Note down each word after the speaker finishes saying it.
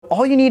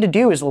all you need to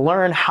do is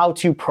learn how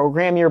to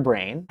program your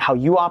brain, how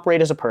you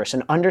operate as a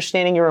person,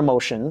 understanding your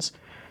emotions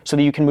so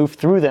that you can move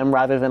through them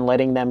rather than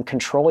letting them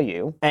control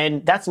you.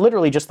 And that's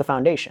literally just the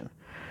foundation.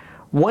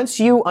 Once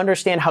you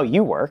understand how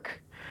you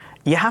work,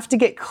 you have to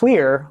get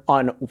clear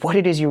on what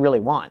it is you really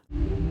want.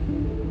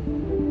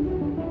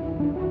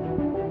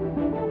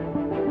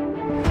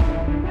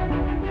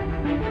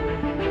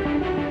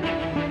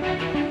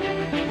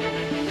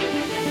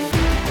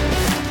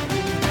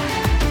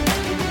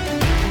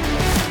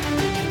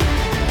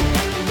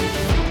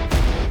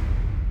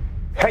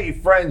 Hey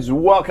friends,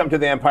 welcome to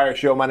the Empire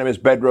Show. My name is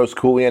Bedros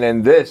Keuilian,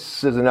 and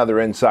this is another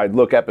Inside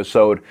Look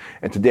episode.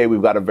 And today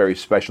we've got a very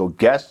special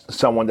guest,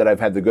 someone that I've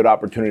had the good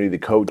opportunity to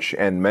coach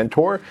and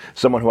mentor,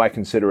 someone who I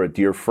consider a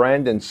dear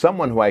friend, and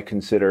someone who I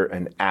consider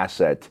an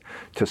asset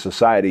to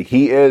society.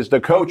 He is the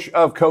coach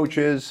of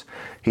coaches.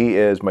 He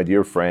is my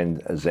dear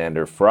friend,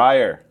 Xander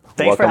Fryer.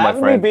 Thanks Welcome,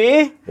 for having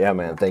me, B. Yeah,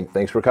 man.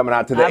 Thanks for coming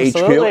out to the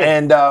Absolutely. HQ.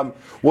 And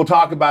we'll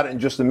talk about it in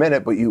just a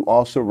minute, but you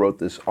also wrote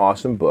this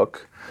awesome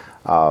book,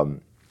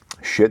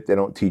 Shit They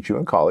Don't Teach You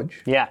in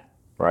College. Yeah.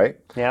 Right?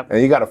 Yep.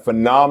 And you got a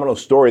phenomenal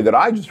story that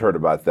I just heard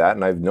about that,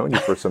 and I've known you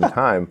for some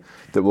time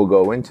that we'll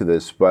go into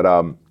this. But,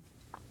 how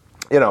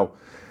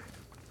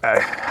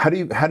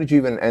did you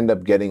even end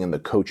up getting in the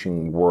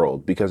coaching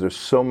world? Because there's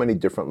so many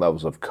different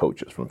levels of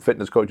coaches, from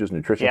fitness coaches,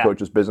 nutrition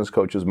coaches, business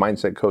coaches,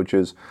 mindset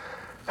coaches.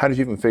 How did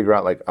you even figure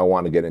out, I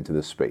want to get into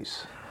this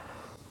space?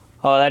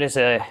 Oh, that is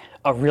a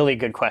really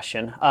good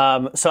question.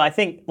 So I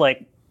think,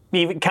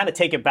 even kind of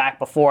take it back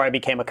before I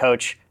became a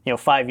coach,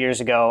 5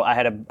 years ago, I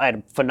had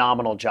a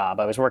phenomenal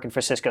job. I was working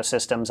for Cisco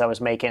Systems. I was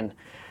making,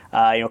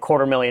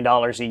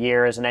 $250,000 a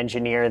year as an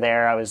engineer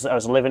there. I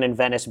was living in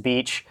Venice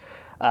Beach,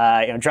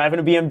 driving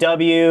a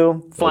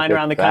BMW, flying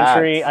around the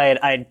country.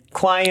 I had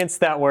clients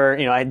that were,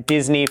 I had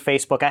Disney,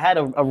 Facebook. I had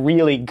a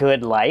really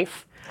good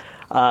life.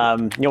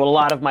 What a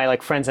lot of my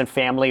friends and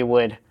family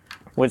would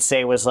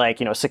say was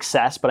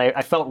success, but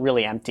I felt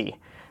really empty,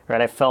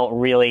 right? I felt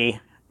lonely,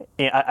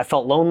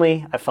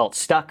 I felt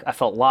stuck, I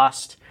felt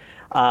lost.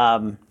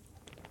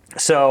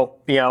 So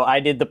I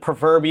did the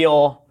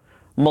proverbial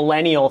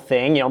millennial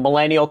thing,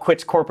 millennial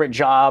quits corporate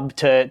job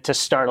to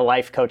start a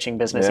life coaching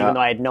business, even though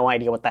I had no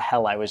idea what the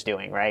hell I was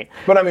doing, right?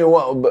 But I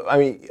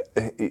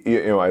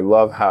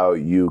love how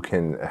you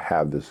can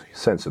have this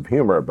sense of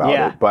humor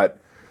about it, but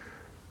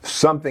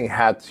something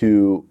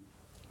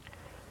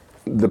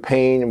the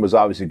pain was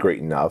obviously great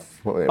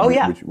enough,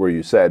 where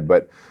you said,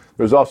 but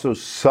there's also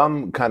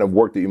some kind of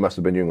work that you must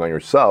have been doing on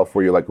yourself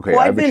where you're like, okay,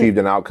 I've achieved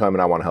an outcome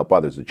and I want to help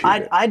others achieve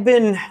it. I'd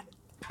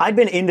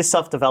been into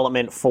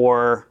self-development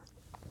for,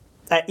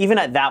 even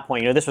at that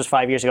point, this was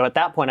 5 years ago, at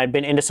that point I'd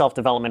been into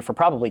self-development for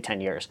probably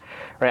 10 years,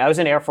 right? I was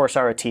in Air Force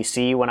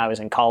ROTC when I was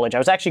in college. I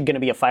was actually going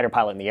to be a fighter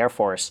pilot in the Air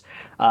Force.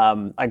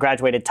 I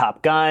graduated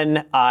Top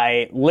Gun.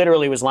 I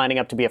literally was lining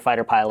up to be a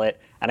fighter pilot,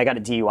 and I got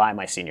a DUI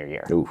my senior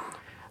year. Oof.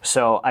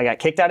 So I got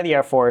kicked out of the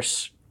Air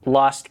Force,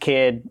 lost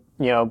kid,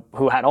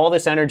 who had all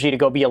this energy to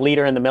go be a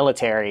leader in the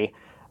military.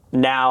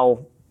 Now,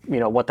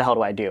 what the hell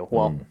do I do?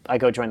 Well, I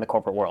go join the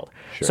corporate world.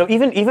 Sure. So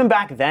even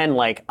back then,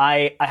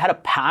 I had a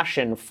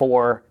passion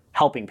for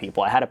helping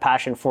people. I had a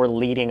passion for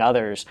leading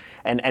others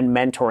and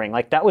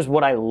mentoring. That was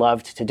what I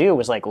loved to do,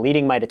 was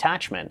leading my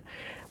detachment.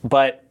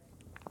 But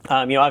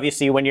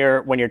obviously when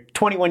you're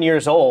 21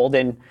 years old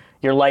and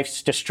your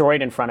life's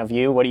destroyed in front of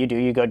you, what do?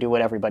 You go do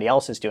what everybody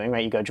else is doing,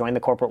 right? You go join the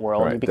corporate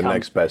world. Right, you become the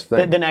next best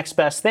thing. The next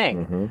best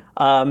thing.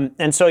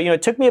 And so,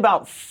 it took me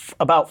about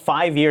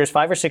 5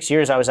 or 6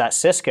 years I was at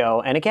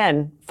Cisco. And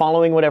again,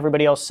 following what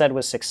everybody else said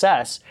was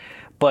success,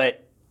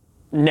 but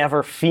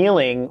never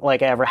feeling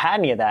like I ever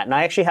had any of that. And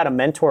I actually had a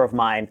mentor of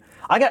mine.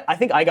 I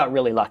think I got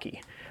really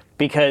lucky,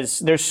 because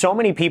there's so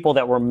many people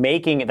that are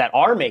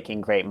making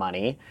great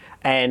money,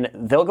 and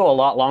they'll go a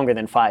lot longer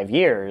than 5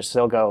 years.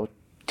 They'll go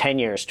 10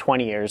 years,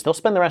 20 years. They'll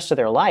spend the rest of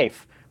their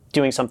life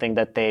doing something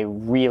that they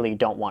really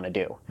don't want to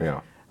do. Yeah.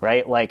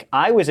 Right?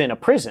 I was in a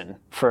prison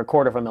for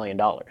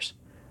 $250,000,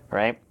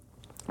 right?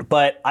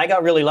 But I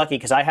got really lucky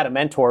because I had a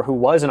mentor who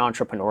was an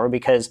entrepreneur,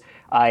 because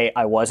I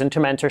was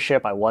into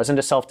mentorship, I was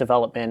into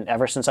self-development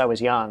ever since I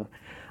was young.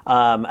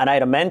 And I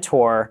had a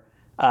mentor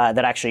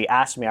that actually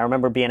asked me. I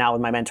remember being out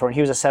with my mentor, and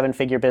he was a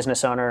 7-figure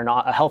business owner and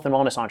a health and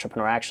wellness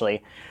entrepreneur,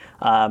 actually.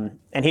 And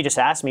he just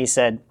asked me, he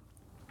said,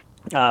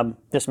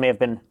 this may have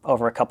been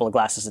over a couple of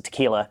glasses of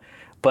tequila,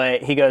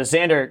 but he goes,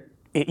 Xander,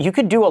 you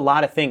could do a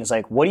lot of things.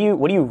 What do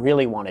you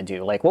really want to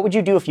do? What would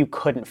you do if you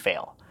couldn't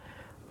fail?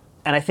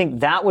 And I think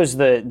that was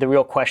the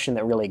real question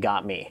that really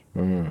got me,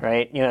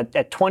 right?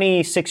 At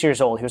 26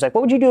 years old, he was like,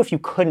 what would you do if you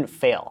couldn't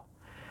fail?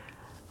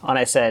 And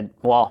I said,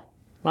 well,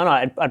 I don't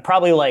know, I'd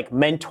probably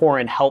mentor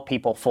and help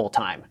people full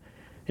time.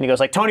 And he goes,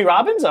 Tony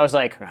Robbins? I was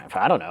like,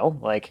 I don't know,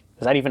 is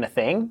that even a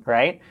thing,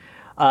 right?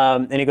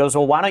 And he goes,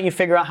 well, why don't you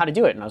figure out how to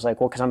do it? And I was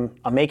like, well, because I'm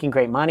making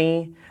great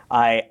money.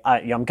 I'm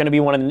going to be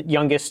one of the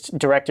youngest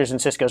directors in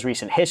Cisco's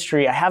recent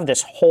history. I have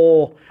this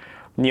whole,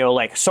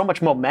 so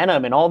much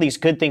momentum and all these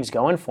good things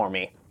going for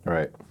me.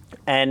 Right.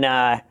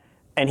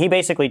 And he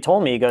basically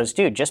told me, he goes,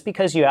 dude, just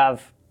because you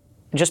have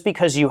just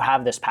because you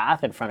have this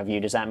path in front of you,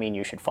 does that mean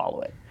you should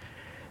follow it?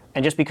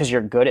 And just because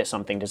you're good at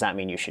something, does that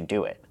mean you should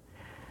do it?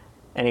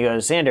 And he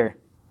goes, Xander,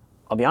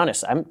 I'll be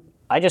honest,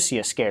 I just see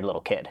a scared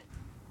little kid.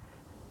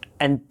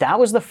 And that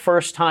was the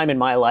first time in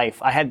my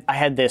life I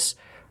had this,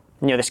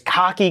 this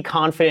cocky,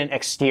 confident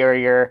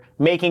exterior,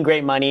 making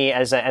great money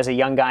as a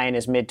young guy in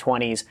his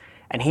mid-20s,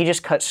 and he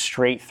just cut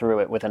straight through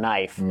it with a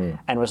knife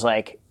and was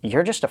like,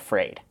 "You're just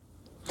afraid.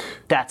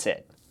 That's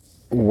it."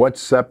 What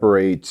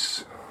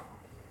separates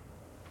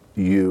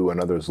you and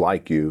others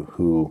like you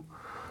who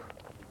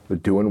are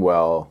doing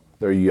well,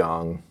 they're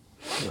young,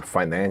 they're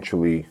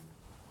financially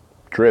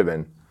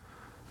driven,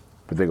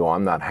 but they go,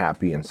 "I'm not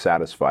happy and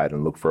satisfied,"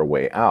 and look for a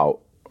way out,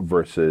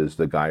 versus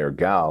the guy or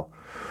gal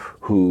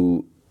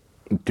who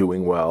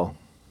doing well,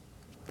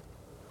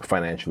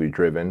 financially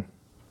driven,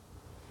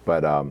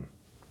 but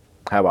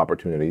have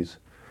opportunities,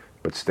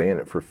 but stay in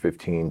it for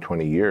 15,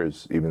 20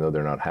 years, even though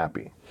they're not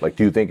happy? Like,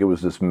 do you think it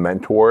was this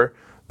mentor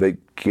that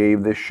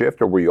gave this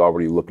shift, or were you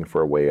already looking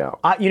for a way out?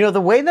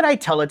 The way that I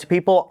tell it to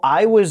people,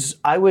 I was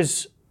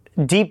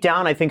deep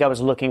down, I think I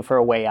was looking for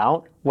a way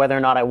out, whether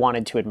or not I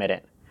wanted to admit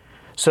it.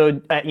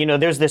 So,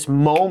 there's this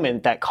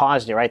moment that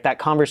caused it, right? That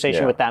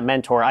conversation with that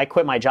mentor. I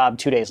quit my job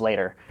 2 days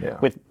later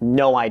with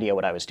no idea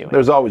what I was doing.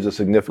 There's always a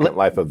significant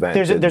life event.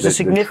 There's a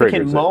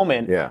significant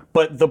moment,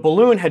 but the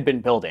balloon had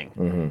been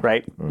building,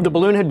 right? The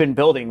balloon had been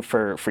building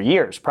for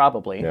years,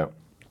 probably,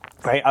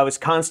 right? I was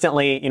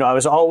constantly, I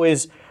was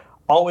always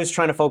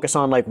trying to focus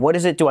on, like, what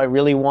is it do I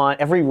really want?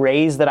 Every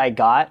raise that I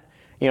got,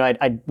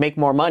 I'd make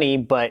more money,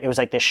 but it was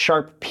like this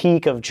sharp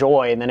peak of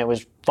joy, and then it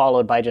was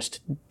followed by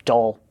just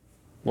dull,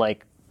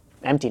 like,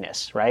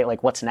 emptiness, right?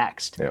 Like, what's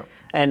next? Yeah.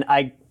 And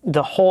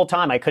the whole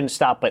time I couldn't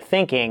stop but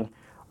thinking,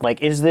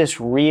 like, is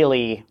this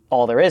really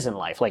all there is in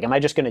life? Like, am I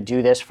just going to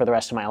do this for the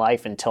rest of my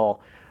life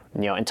until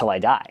I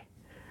die,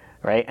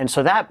 right? And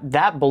so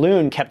that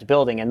balloon kept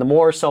building, and the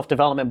more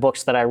self-development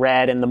books that I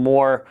read and the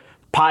more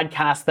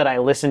podcasts that I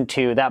listened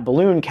to, that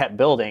balloon kept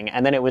building,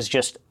 and then it was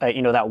just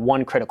that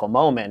one critical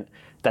moment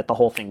that the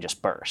whole thing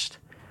just burst.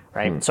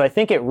 Right? So I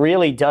think it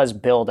really does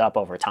build up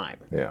over time.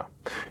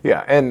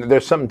 Yeah, and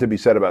there's something to be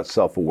said about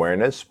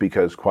self-awareness,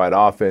 because quite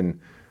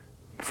often,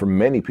 for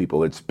many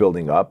people, it's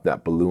building up.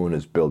 That balloon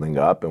is building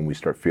up, and we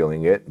start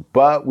feeling it,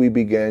 but we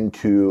begin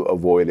to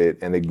avoid it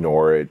and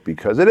ignore it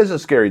because it is a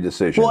scary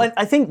decision. Well,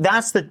 I think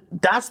that's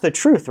the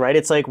truth, right?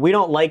 It's like we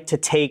don't like to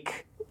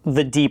take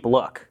the deep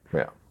look.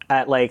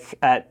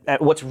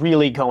 At what's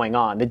really going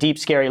on, the deep,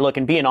 scary look,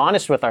 and being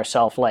honest with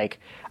ourselves, like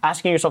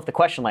asking yourself the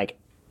question, like,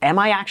 am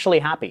I actually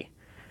happy?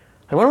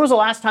 And when was the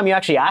last time you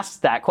actually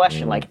asked that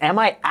question? Like, am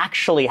I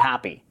actually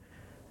happy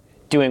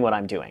doing what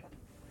I'm doing?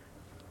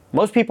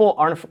 Most people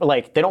aren't,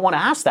 like, they don't want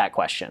to ask that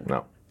question.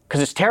 No.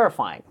 Because it's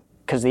terrifying.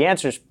 Because the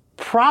answer is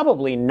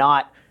probably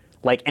not,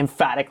 like,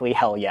 emphatically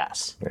hell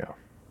yes. Yeah.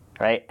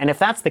 Right? And if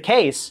that's the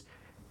case,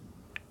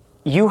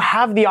 you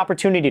have the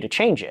opportunity to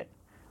change it.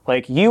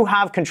 Like, you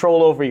have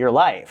control over your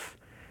life.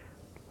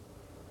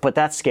 But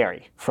that's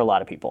scary for a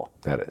lot of people.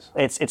 That is.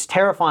 It's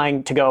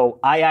terrifying to go,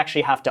 I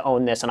actually have to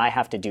own this and I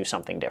have to do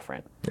something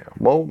different. Yeah.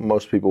 Well,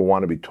 most people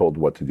want to be told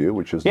what to do,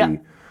 which is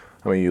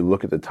you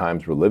look at the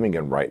times we're living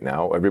in right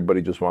now, everybody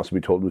just wants to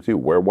be told what to do.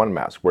 Wear one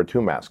mask, wear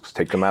two masks,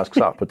 take the masks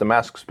off, put the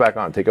masks back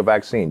on, take a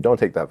vaccine, don't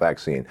take that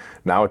vaccine.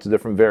 Now it's a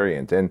different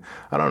variant. And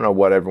I don't know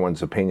what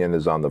everyone's opinion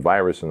is on the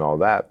virus and all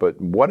that, but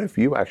what if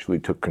you actually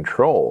took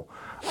control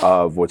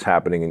of what's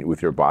happening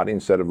with your body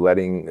instead of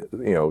letting,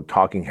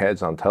 talking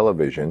heads on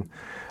television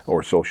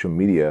or social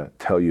media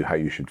tell you how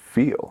you should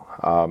feel?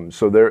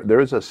 So there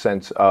is a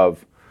sense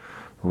of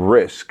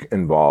risk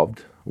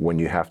involved when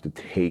you have to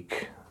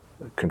take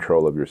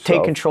control of yourself.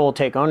 Take control,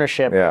 take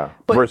ownership. Yeah.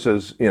 But,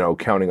 versus,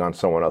 counting on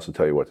someone else to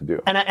tell you what to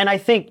do. And I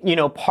think,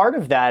 part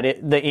of that,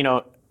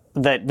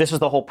 that this is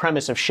the whole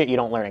premise of shit you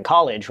don't learn in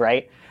college,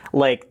 right?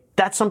 Like,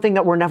 that's something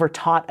that we're never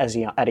taught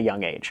at a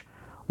young age.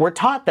 We're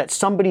taught that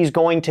somebody's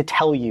going to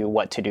tell you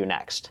what to do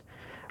next.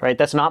 Right,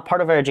 that's not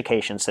part of our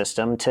education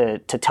system to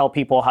tell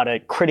people how to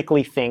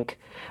critically think.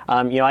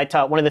 One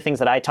of the things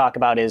that I talk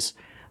about is,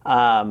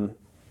 the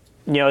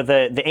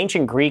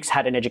ancient Greeks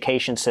had an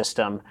education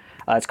system.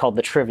 It's called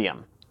the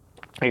Trivium.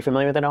 Are you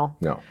familiar with it at all?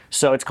 No.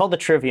 So it's called the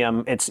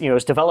Trivium. It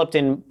was developed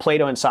in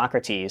Plato and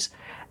Socrates,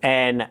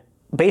 and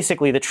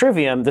basically the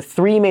Trivium, the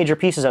three major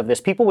pieces of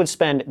this, people would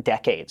spend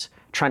decades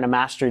trying to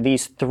master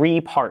these three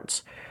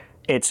parts.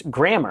 It's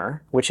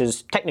grammar, which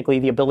is technically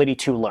the ability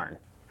to learn,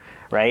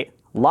 right?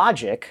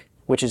 Logic,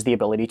 which is the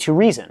ability to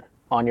reason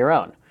on your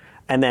own.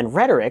 And then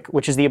rhetoric,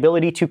 which is the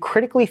ability to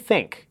critically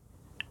think,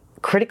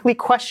 critically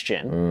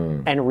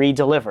question, and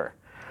re-deliver.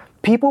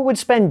 People would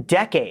spend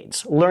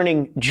decades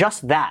learning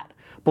just that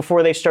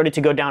before they started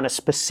to go down a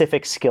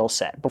specific skill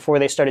set, before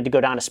they started to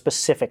go down a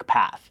specific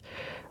path.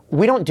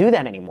 We don't do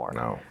that anymore,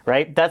 no.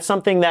 Right? That's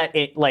something that,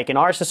 in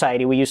our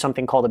society, we use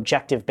something called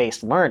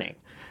objective-based learning,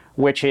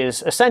 which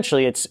is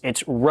essentially it's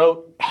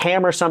rote,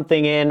 hammer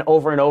something in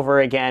over and over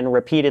again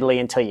repeatedly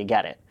until you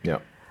get it. Yeah.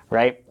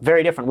 Right?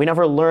 Very different. We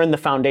never learn the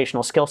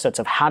foundational skill sets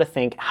of how to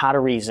think, how to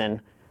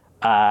reason,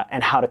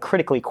 and how to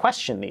critically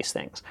question these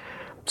things.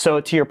 So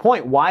to your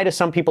point, why do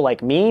some people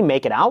like me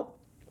make it out?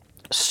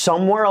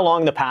 Somewhere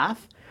along the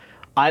path,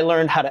 I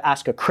learned how to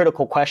ask a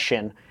critical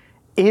question.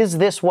 Is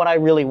this what I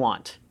really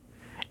want?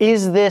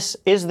 Is this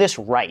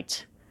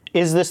right?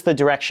 Is this the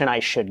direction I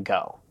should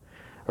go?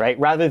 Right?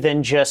 Rather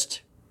than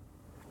just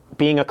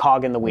being a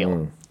cog in the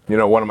wheel. You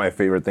know, one of my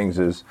favorite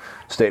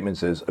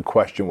statements is a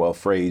question well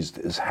phrased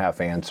is half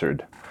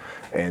answered.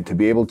 And to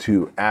be able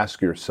to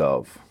ask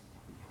yourself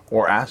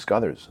or ask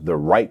others the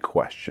right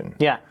question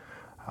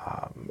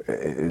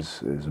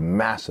is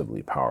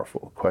massively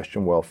powerful.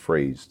 Question well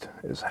phrased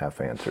is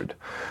half answered.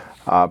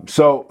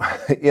 So,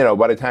 you know,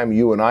 by the time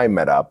you and I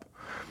met up,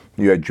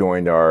 you had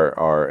joined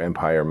our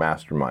Empire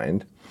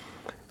Mastermind,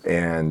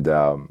 and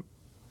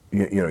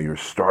you know, you're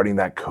starting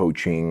that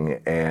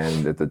coaching,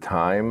 and at the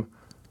time,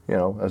 you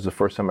know, that was the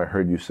first time I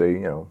heard you say, you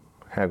know,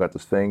 hey, I got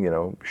this thing, you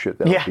know, shit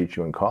they don't teach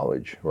you in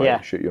college, right?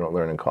 Yeah. Shit you don't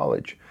learn in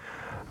college.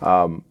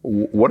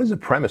 What is the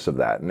premise of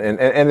that?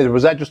 And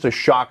was that just a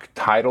shock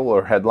title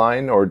or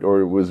headline,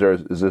 or is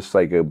this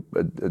like a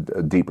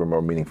deeper,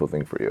 more meaningful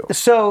thing for you?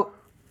 So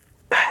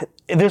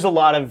there's a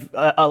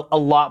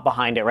lot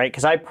behind it, right?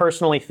 Because I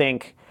personally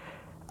think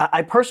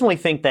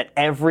that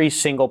every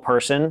single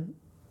person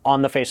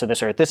on the face of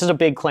this earth, this is a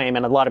big claim,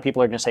 and a lot of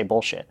people are going to say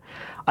bullshit.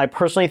 I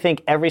personally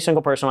think every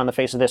single person on the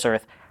face of this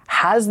earth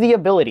has the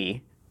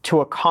ability to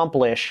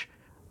accomplish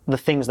the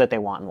things that they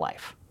want in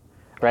life,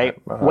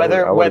 right? I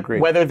would agree.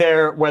 Whether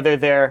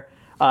they're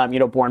you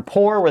know, born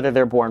poor, whether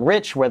they're born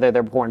rich, whether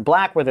they're born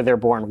black, whether they're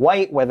born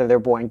white, whether they're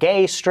born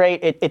gay, straight,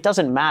 it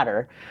doesn't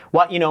matter.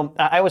 What, you know,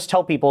 I always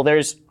tell people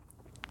there's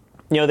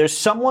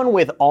someone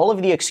with all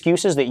of the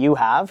excuses that you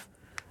have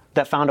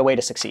that found a way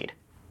to succeed,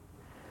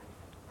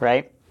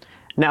 right?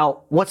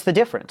 Now, what's the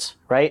difference,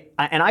 right?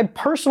 And I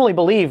personally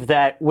believe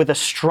that with a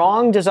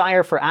strong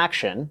desire for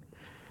action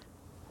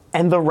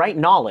and the right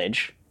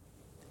knowledge,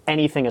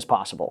 anything is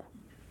possible.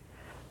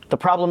 The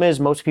problem is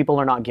most people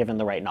are not given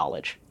the right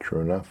knowledge.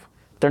 True enough.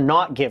 They're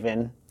not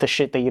given the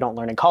shit that you don't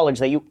learn in college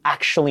that you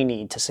actually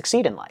need to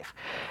succeed in life.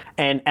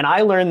 And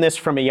I learned this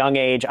from a young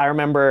age. I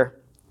remember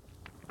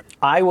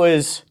I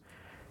was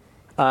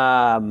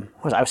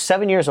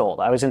 7 years old.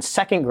 I was in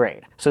second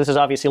grade. So this is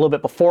obviously a little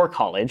bit before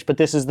college, but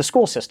this is the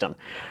school system.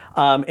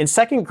 In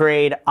second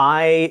grade,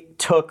 I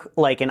took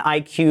like an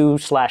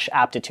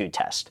IQ/aptitude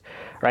test,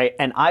 right?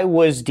 And I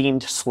was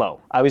deemed slow.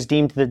 I was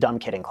deemed the dumb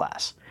kid in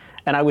class.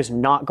 And I was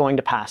not going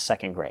to pass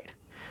second grade,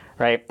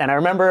 right? And I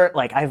remember,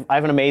 like, I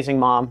have an amazing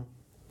mom.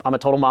 I'm a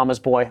total mama's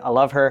boy. I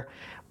love her.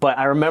 But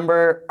I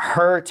remember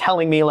her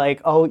telling me,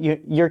 like, oh,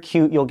 you're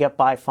cute, you'll get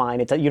by fine.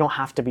 You don't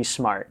have to be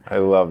smart. I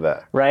love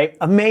that. Right?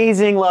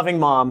 Amazing, loving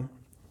mom.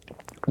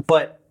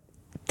 But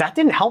that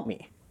didn't help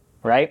me,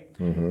 right?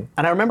 Mm-hmm.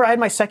 And I remember I had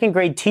my second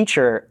grade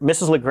teacher,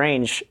 Mrs.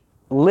 LaGrange,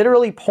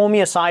 literally pull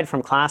me aside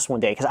from class one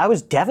day because I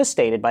was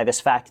devastated by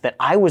this fact that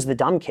I was the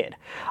dumb kid.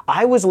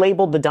 I was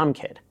labeled the dumb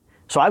kid.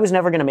 So I was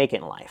never going to make it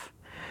in life.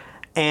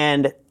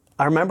 And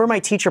I remember my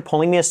teacher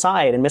pulling me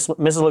aside, and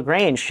Mrs.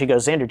 LaGrange, she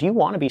goes, Xander, do you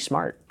want to be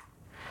smart?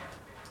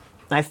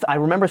 I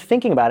remember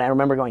thinking about it. I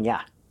remember going,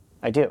 yeah,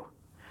 I do.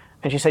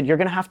 And she said, you're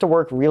going to have to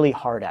work really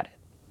hard at it.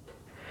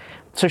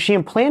 So she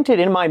implanted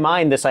in my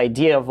mind this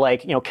idea of,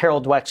 like, you know,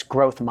 Carol Dweck's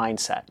growth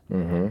mindset,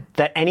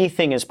 that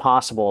anything is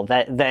possible,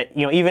 that,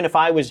 you know, even if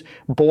I was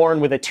born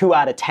with a 2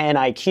 out of 10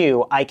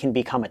 IQ, I can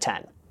become a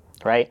 10,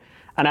 right?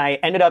 And I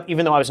ended up,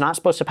 even though I was not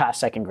supposed to pass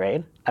second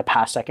grade, I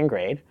passed second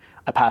grade,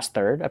 I passed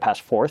third, I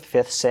passed fourth,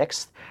 fifth,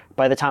 sixth.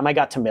 By the time I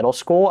got to middle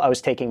school, I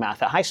was taking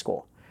math at high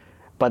school.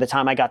 By the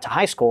time I got to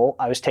high school,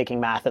 I was taking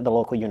math at the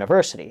local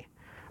university.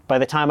 By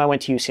the time I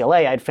went to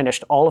UCLA, I'd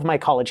finished all of my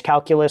college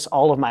calculus,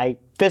 all of my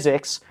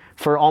physics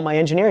for all my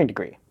engineering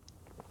degree.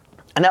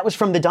 And that was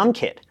from the dumb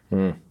kid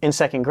in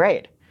second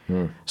grade.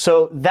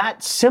 So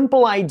that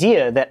simple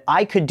idea that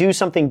I could do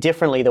something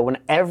differently than when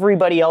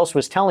everybody else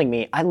was telling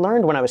me, I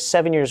learned when I was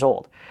 7 years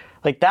old.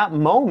 Like, that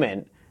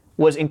moment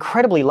was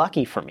incredibly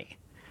lucky for me.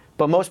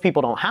 But most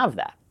people don't have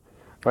that.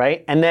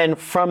 Right? And then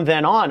from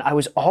then on, I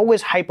was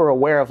always hyper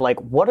aware of, like,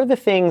 what are the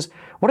things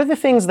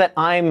that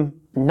I'm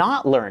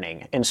not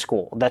learning in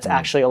school that's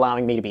actually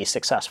allowing me to be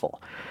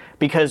successful?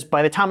 Because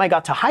by the time I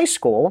got to high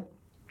school,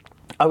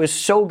 I was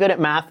so good at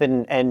math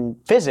and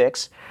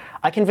physics,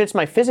 I convinced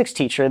my physics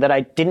teacher that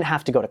I didn't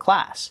have to go to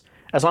class.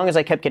 As long as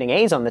I kept getting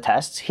A's on the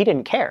tests, he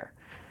didn't care.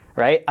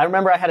 Right? I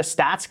remember I had a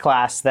stats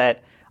class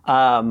that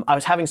I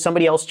was having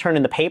somebody else turn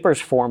in the papers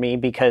for me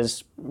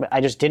because I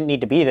just didn't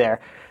need to be there.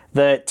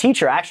 The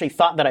teacher actually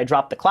thought that I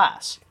dropped the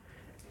class.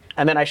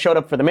 And then I showed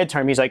up for the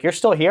midterm. He's like, you're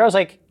still here? I was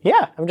like,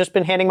 yeah, I've just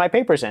been handing my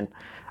papers in.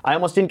 I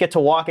almost didn't get to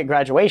walk at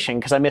graduation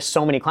because I missed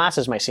so many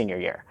classes my senior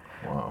year.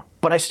 Wow.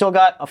 But I still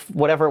got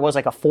whatever it was,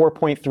 like a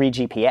 4.3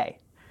 GPA.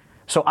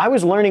 So I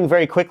was learning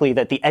very quickly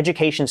that the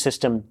education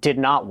system did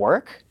not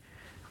work.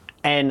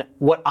 And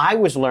what I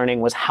was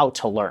learning was how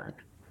to learn.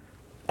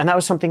 And that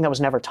was something that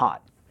was never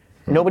taught.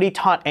 Nobody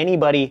taught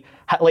anybody,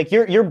 like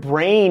your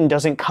brain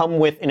doesn't come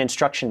with an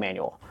instruction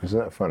manual. Isn't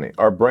that funny?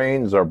 Our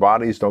brains, our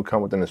bodies don't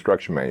come with an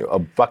instruction manual.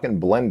 A fucking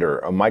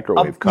blender, a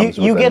microwave comes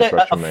with an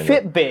instruction manual. You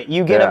get a Fitbit,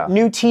 you get a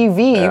new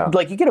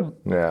TV, you get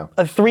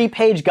a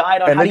 3-page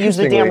guide on how to use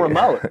the damn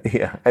remote.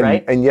 Yeah,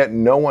 right? And yet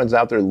no one's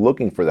out there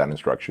looking for that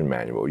instruction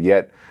manual.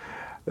 Yet,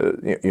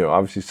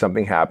 obviously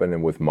something happened,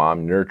 and with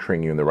mom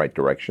nurturing you in the right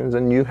directions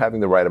and you having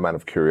the right amount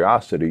of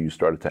curiosity, you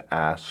started to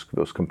ask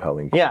those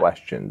compelling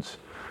questions,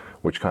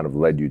 which kind of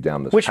led you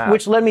down this path.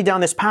 Which led me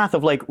down this path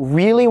of like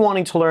really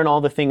wanting to learn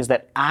all the things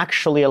that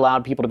actually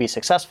allowed people to be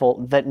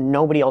successful that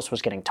nobody else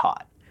was getting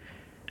taught.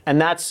 And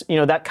that's,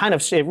 that kind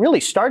of, it really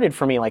started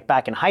for me like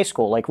back in high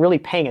school, like really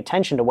paying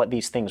attention to what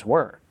these things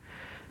were.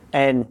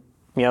 And,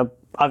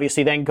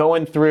 obviously then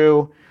going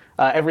through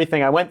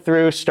everything I went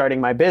through,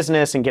 starting my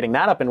business and getting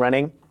that up and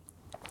running,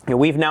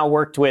 we've now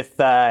worked with,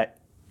 I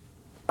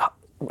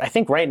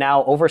think right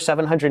now, over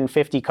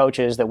 750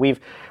 coaches that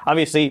we've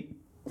obviously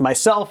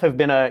myself have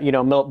been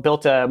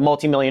built a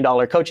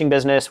multi-million-dollar coaching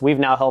business. We've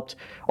now helped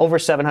over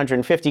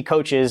 750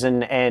 coaches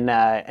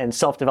and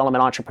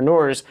self-development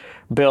entrepreneurs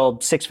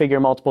build 6-figure,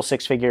 multiple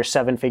 6-figure,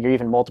 7-figure,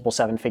 even multiple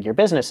 7-figure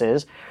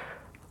businesses.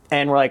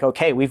 And we're like,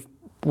 okay, we've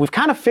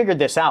kind of figured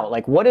this out.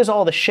 Like, what is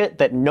all the shit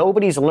that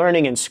nobody's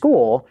learning in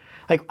school?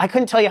 Like, I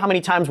couldn't tell you how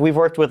many times we've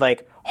worked with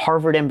like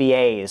Harvard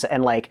MBAs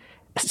and like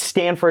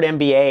Stanford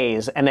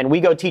MBAs, and then we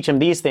go teach them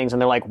these things,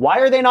 and they're like, why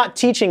are they not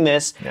teaching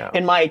this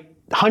in my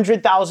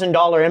 $100,000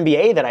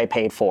 MBA that I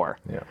paid for?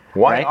 Yeah.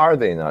 Why are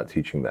they not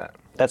teaching that?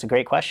 That's a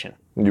great question.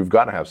 You've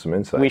got to have some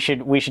insight.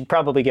 We should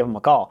probably give them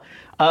a call.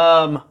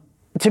 To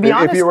be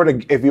honest,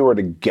 if you were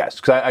to guess,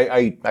 because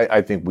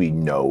I think we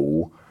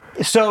know.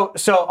 So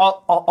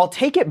I'll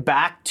take it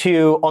back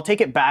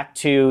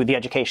to the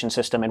education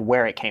system and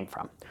where it came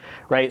from,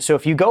 right? So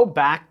if you go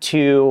back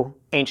to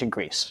ancient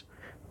Greece,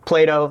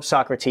 Plato,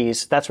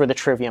 Socrates, that's where the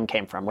trivium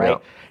came from, right? Yeah.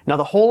 Now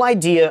the whole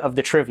idea of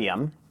the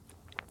trivium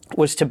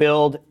was to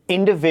build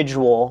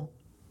individual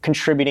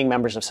contributing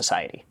members of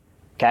society,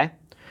 okay?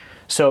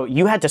 So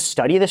you had to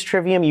study this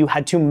trivium, you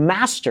had to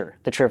master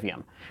the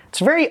trivium. It's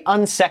very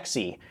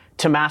unsexy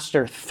to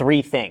master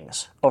 3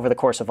 things over the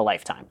course of a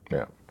lifetime.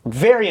 Yeah.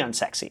 Very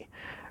unsexy,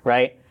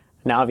 right?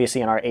 Now,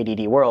 obviously in our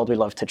ADD world, we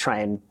love to try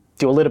and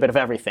do a little bit of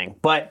everything.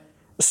 But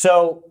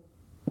so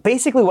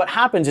basically what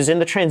happens is in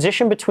the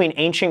transition between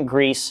ancient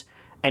Greece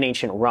and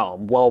ancient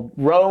Rome, well,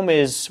 Rome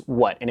is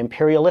what? An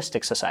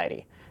imperialistic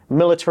society.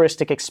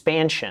 Militaristic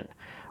expansion.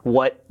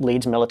 What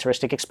leads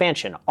militaristic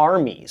expansion?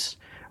 Armies,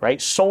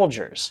 right?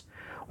 Soldiers.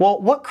 Well,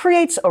 what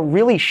creates a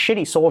really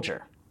shitty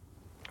soldier?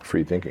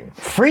 Free thinking.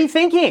 Free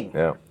thinking.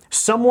 Yeah.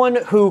 Someone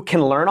who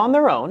can learn on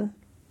their own,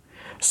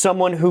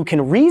 someone who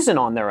can reason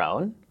on their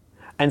own,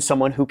 and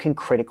someone who can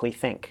critically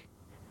think,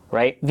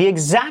 right? The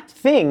exact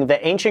thing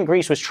that ancient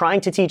Greece was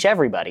trying to teach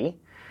everybody,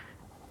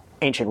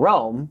 ancient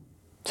Rome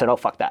said, oh,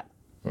 fuck that.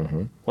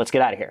 Let's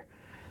get out of here.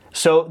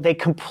 So they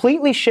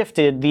completely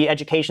shifted the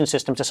education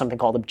system to something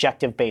called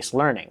objective-based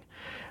learning,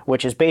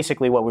 which is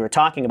basically what we were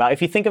talking about.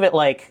 If you think of it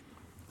like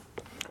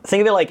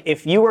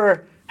if you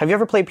were, have you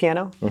ever played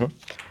piano?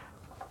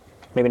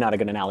 Maybe not a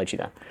good analogy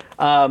then.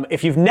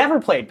 If you've never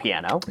played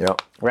piano,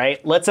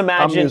 right? Let's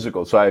imagine. I'm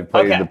musical, so I've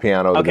played the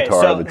piano, the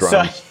guitar, the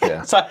drums.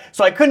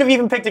 So I couldn't have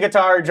even picked a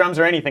guitar or drums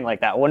or anything like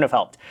that. It wouldn't have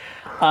helped.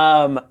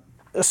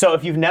 So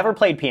if you've never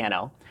played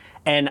piano,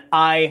 and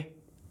I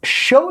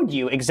showed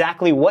you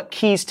exactly what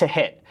keys to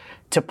hit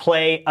to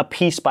play a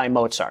piece by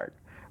Mozart,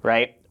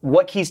 right?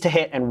 What keys to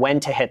hit and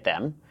when to hit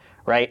them,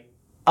 right?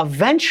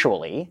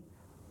 Eventually,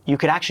 you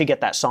could actually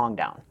get that song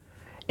down.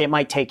 It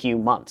might take you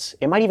months.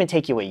 It might even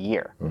take you a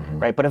year,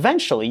 right? But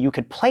eventually, you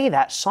could play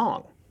that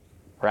song,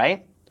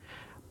 right?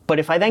 But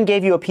if I then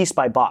gave you a piece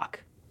by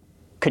Bach,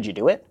 could you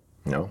do it?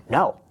 No.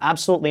 No,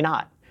 absolutely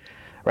not,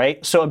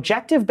 right? So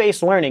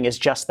objective-based learning is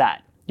just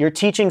that. You're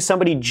teaching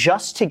somebody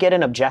just to get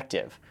an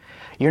objective.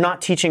 You're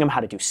not teaching them how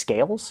to do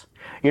scales.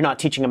 You're not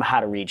teaching them how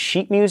to read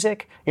sheet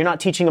music. You're not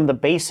teaching them the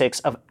basics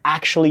of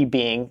actually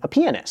being a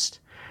pianist,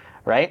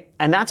 right?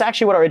 And that's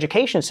actually what our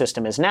education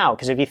system is now.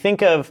 Because if you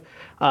think of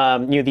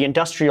the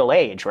industrial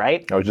age,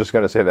 right? I was just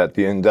going to say that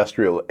the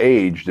industrial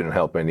age didn't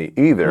help any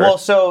either. Well,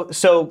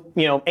 so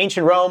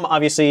ancient Rome,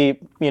 obviously,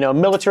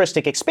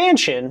 militaristic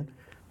expansion.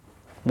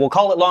 We'll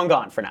call it long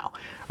gone for now,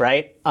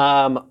 right?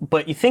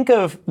 But you think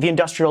of the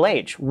industrial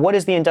age. What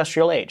is the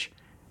industrial age?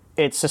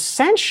 It's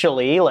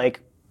essentially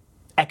like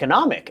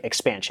economic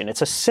expansion.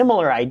 It's a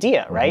similar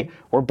idea, right?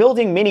 We're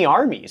building mini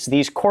armies.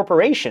 These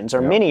corporations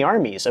are mini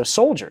armies of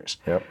soldiers.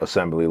 Yep.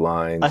 Assembly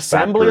lines,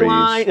 Assembly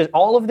line,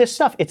 all of this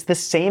stuff. It's the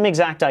same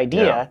exact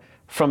idea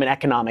from an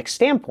economic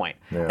standpoint.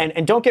 Yeah.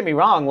 And don't get me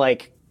wrong,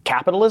 like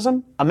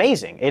capitalism,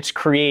 amazing. It's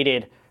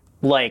created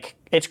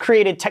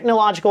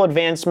technological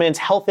advancements,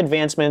 health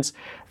advancements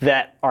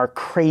that are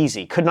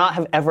crazy. Could not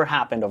have ever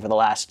happened over the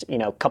last,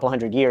 couple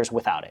hundred years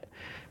without it.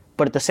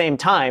 But at the same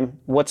time,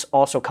 what's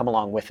also come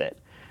along with it?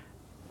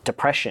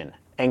 Depression,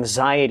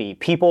 anxiety,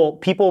 people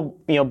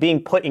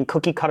being put in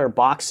cookie cutter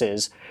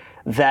boxes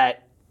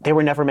that they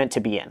were never meant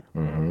to be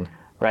in,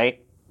 right?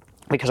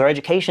 because our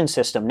education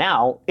system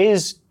now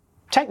is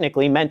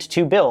technically meant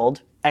to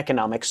build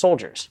economic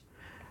soldiers,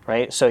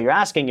 right? So you're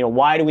asking,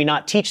 why do we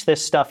not teach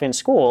this stuff in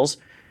schools?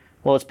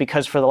 Well, it's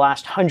because for the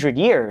last 100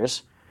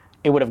 years,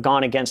 it would have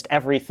gone against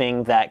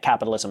everything that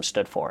capitalism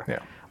stood for. Yeah.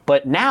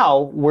 But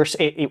now,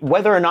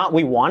 whether or not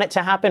we want it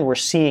to happen, we're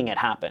seeing it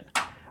happen,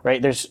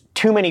 right? There's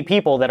too many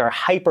people that are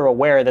hyper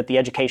aware that the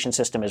education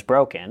system is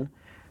broken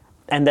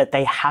and that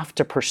they have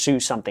to pursue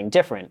something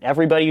different.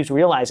 Everybody who's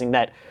realizing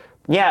that,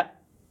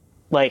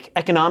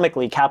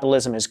 economically,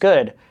 capitalism is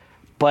good,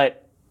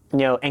 but,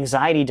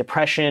 anxiety,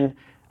 depression,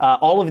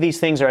 all of these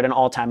things are at an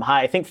all-time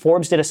high. I think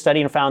Forbes did a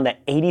study and found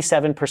that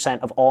 87%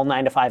 of all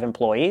 9-to-5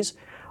 employees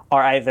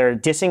are either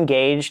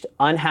disengaged,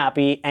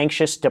 unhappy,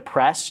 anxious,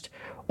 depressed,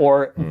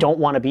 or don't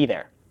want to be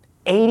there.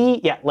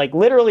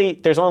 Literally,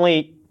 there's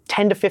only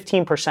 10 to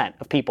 15%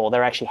 of people that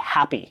are actually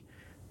happy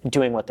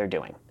doing what they're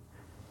doing.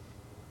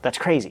 That's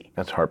crazy.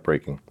 That's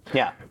heartbreaking.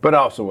 Yeah. But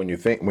also, when you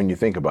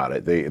think about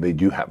it, they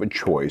do have a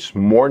choice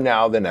more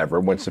now than ever.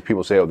 Once the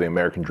people say, "Oh, the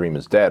American dream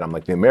is dead," I'm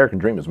like, the American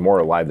dream is more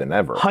alive than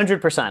ever.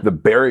 100%. The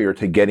barrier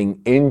to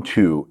getting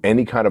into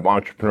any kind of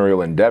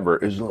entrepreneurial endeavor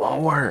is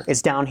lower.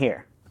 It's down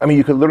here. I mean,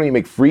 you could literally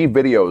make free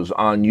videos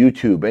on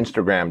YouTube,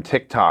 Instagram,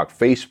 TikTok,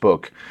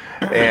 Facebook,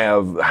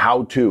 of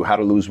how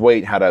to lose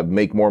weight, how to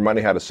make more money,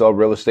 how to sell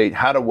real estate,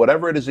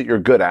 whatever it is that you're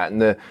good at, and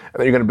then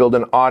you're going to build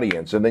an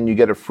audience, and then you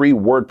get a free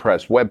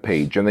WordPress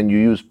webpage, and then you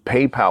use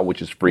PayPal,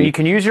 which is free. You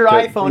can use your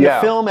iPhone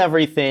to film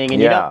everything,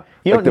 and you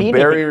don't need the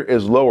barrier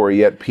is lower,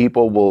 yet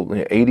people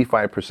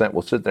 85%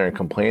 will sit there and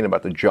complain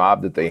about the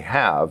job that they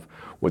have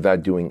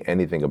without doing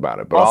anything about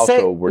it.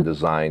 But we're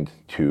designed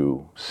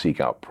to seek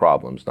out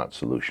problems, not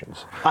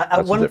solutions.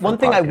 One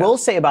thing I will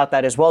say about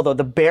that as well, though,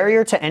 the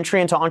barrier to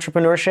entry into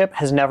entrepreneurship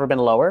has never been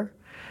lower.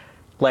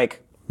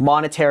 Like,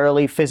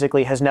 monetarily,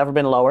 physically, has never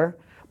been lower.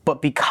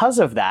 But because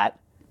of that,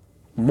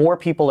 more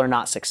people are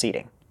not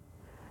succeeding.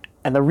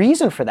 And the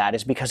reason for that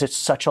is because it's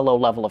such a low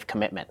level of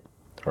commitment.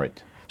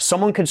 Right.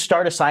 Someone could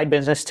start a side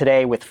business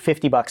today with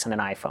 $50 and an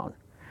iPhone,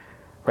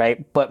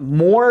 right? But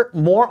more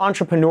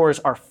entrepreneurs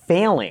are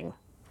failing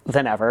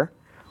than ever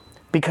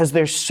because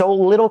there's so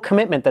little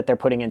commitment that they're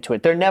putting into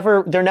it. They're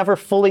never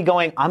fully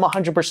going, I'm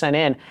 100%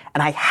 in,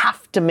 and I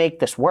have to make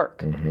this work.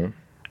 Mm-hmm.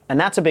 And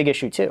that's a big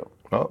issue too.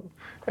 Well,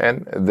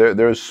 and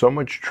there's so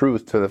much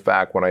truth to the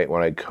fact when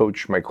I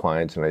coach my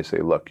clients and I say,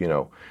 look,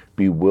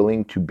 be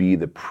willing to be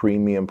the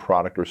premium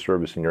product or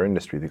service in your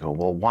industry. They go,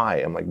 well, why?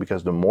 I'm like,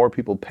 because the more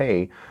people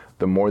pay,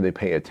 the more they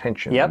pay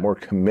attention, the more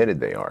committed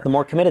they are. The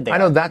more committed they are. I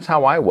know that's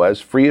how I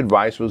was. Free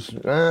advice was,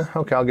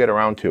 okay, I'll get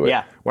around to it.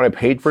 Yeah. When I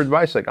paid for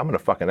advice, I'm going to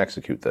fucking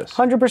execute this.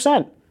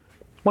 100%.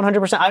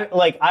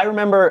 100%. I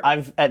remember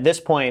at this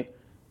point,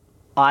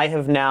 I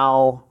have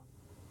now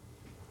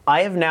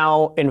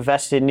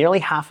invested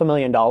nearly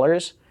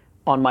 $500,000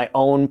 on my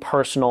own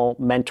personal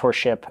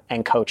mentorship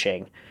and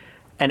coaching.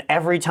 And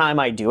every time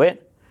I do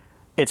it,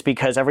 it's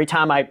because every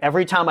time I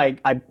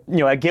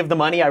give the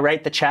money, I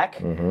write the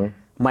check,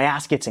 my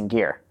ass gets in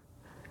gear.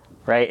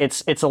 Right?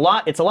 It's a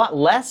lot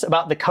less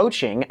about the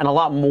coaching and a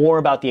lot more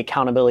about the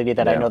accountability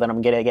that I know that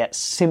I'm going to get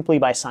simply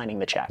by signing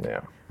the check.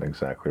 Yeah,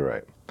 exactly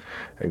right.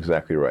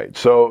 Exactly right.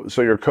 So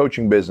your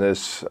coaching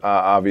business,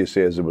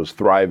 obviously, as it was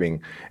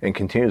thriving and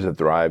continues to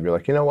thrive, you're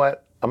like, you know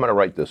what? I'm going to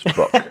write this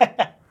book.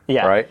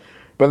 Yeah. Right?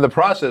 But in the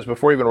process,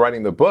 before even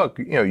writing the book,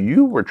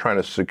 you were trying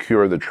to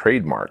secure the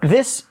trademark.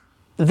 This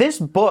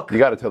book. You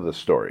got to tell this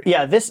story.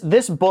 Yeah.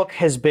 This book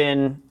has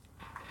been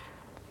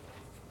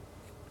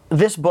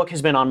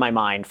on my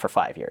mind for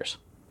 5 years,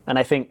 and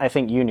I think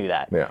you knew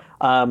that. Yeah.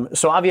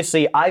 So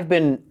obviously, I've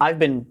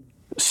been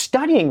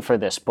studying for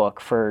this book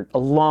for a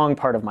long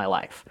part of my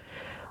life.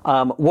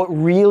 What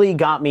really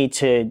got me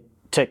to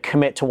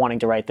commit to wanting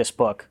to write this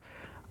book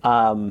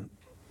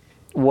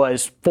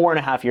was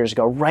 4.5 years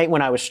ago, right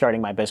when I was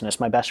starting my business.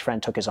 My best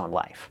friend took his own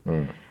life,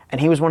 and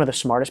he was one of the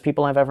smartest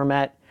people I've ever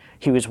met.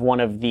 He was one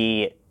of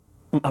the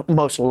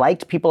most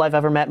liked people I've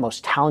ever met,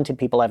 most talented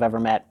people I've ever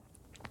met.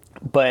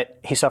 But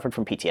he suffered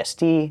from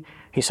PTSD.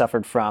 He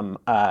suffered from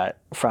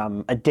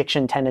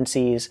addiction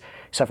tendencies. He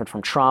suffered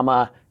from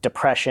trauma,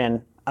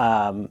 depression.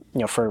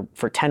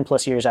 For 10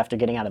 plus years after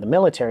getting out of the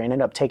military, and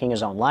ended up taking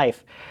his own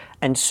life.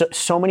 And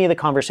so many of the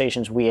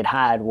conversations we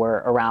had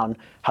were around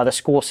how the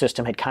school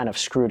system had kind of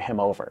screwed him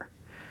over,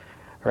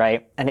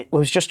 right? And it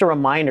was just a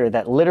reminder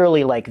that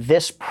literally, like,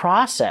 this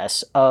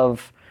process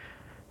of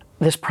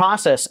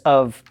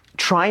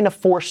trying to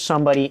force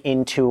somebody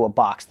into a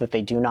box that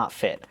they do not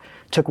fit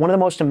took one of the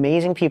most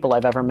amazing people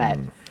I've ever met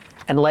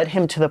and led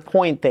him to the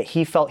point that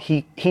he felt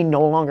he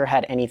no longer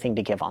had anything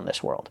to give on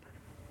this world.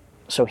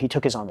 So he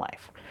took his own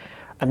life.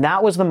 And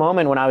that was the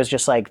moment when I was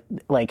just like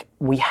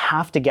we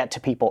have to get to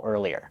people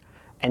earlier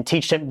and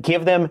teach them,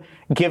 give them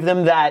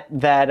that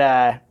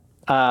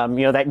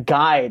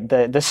guide,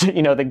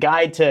 the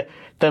guide to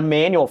the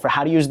manual for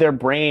how to use their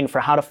brain, for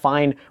how to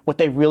find what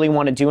they really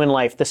want to do in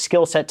life, the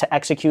skill set to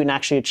execute and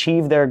actually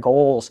achieve their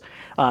goals,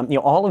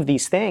 all of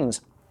these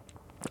things.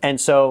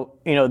 And so,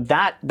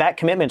 that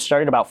commitment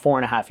started about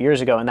 4.5 years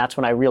ago, and that's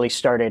when I really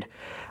started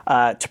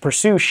to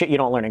pursue shit you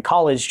don't learn in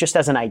college just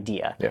as an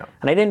idea. Yeah.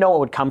 And I didn't know what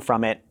would come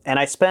from it. And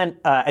I spent,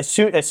 as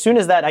soon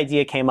as that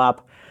idea came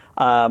up,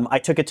 I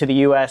took it to the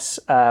U.S.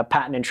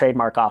 Patent and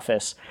Trademark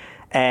Office,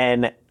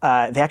 and they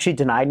actually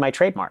denied my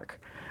trademark.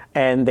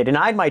 And they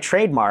denied my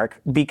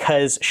trademark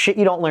because shit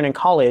you don't learn in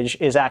college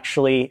is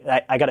actually,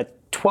 I got a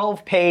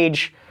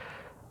 12-page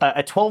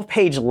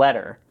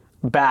letter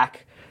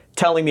back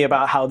telling me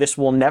about how this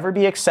will never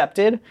be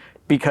accepted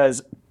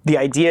because the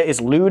idea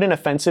is lewd and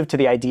offensive to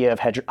the idea of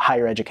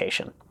higher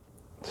education.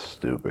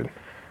 Stupid.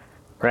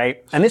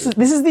 Right? And this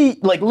is the,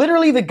 like,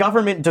 literally the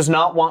government does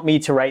not want me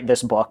to write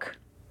this book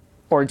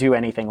or do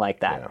anything like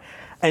that. Yeah.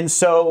 And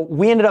so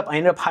I ended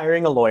up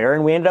hiring a lawyer,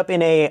 and we ended up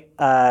in a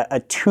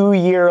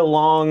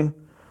 2-year-long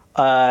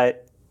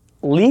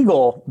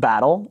legal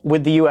battle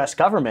with the U.S.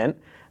 government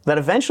that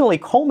eventually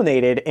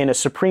culminated in a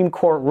Supreme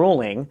Court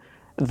ruling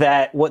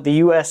that what the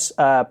U.S.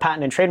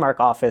 Patent and Trademark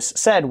Office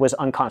said was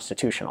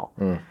unconstitutional.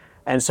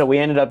 And so we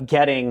ended up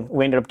getting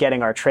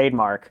our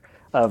trademark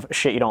of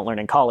shit you don't learn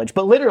in college.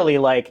 But literally,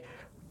 like,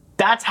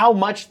 that's how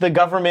much the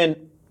government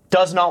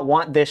does not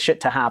want this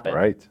shit to happen.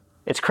 Right.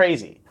 It's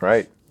crazy.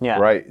 Right. Yeah.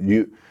 Right.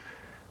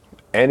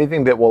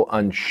 Anything that will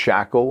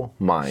unshackle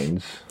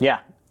minds Yeah.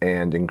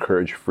 and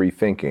encourage free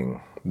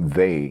thinking,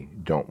 they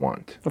don't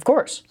want. Of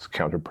course. It's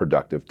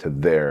counterproductive to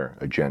their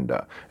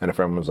agenda. And if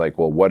everyone's like,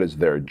 well, what is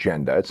their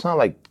agenda? It's not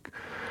like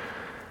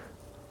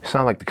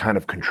the kind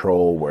of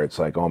control where it's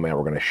like, oh man,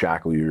 we're going to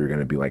shackle you. You're going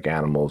to be like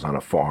animals on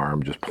a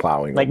farm, just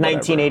plowing. Like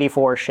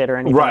 1984 shit or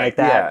anything like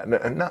that.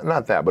 Yeah,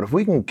 not that. But if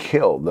we can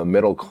kill the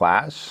middle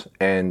class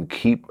and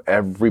keep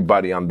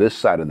everybody on this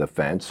side of the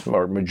fence,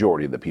 or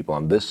majority of the people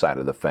on this side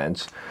of the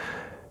fence,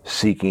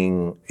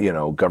 seeking,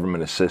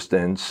 government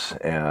assistance.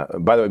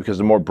 By the way, because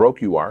the more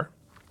broke you are,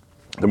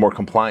 the more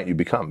compliant you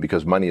become,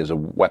 because money is a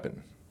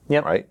weapon.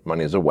 Yep. Right?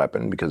 Money is a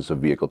weapon because it's a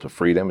vehicle to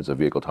freedom, it's a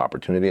vehicle to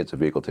opportunity, it's a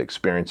vehicle to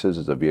experiences,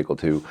 it's a vehicle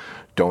to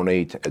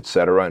donate,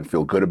 etc., and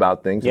feel good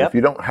about things. Yep. And if you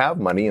don't have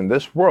money in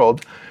this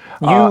world,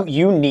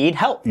 you need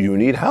help. You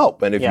need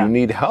help. And if Yeah. you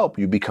need help,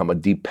 you become a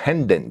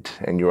dependent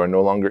and you are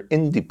no longer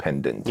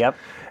independent. Yep.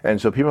 And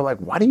so people are like,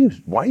 why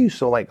are you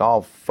so like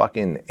all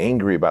fucking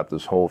angry about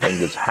this whole thing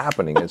that's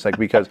happening? It's like,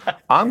 because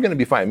I'm going to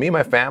be fine. Me and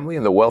my family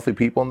and the wealthy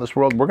people in this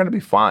world, we're going to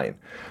be fine.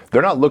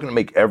 They're not looking to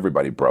make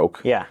everybody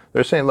broke. Yeah.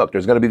 They're saying, look,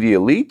 there's going to be the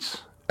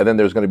elites, and then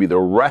there's going to be the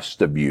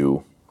rest of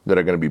you that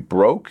are going to be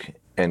broke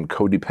and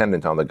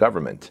codependent on the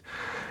government.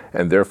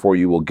 And therefore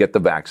you will get the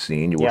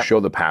vaccine, you will Yep. show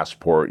the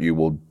passport, you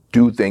will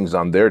do things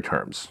on their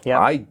terms. Yep.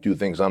 I do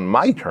things on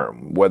my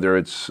term, whether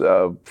it's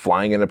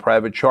flying in a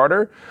private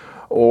charter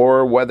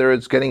or whether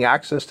it's getting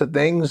access to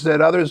things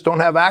that others don't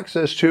have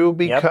access to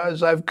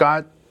because I've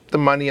got the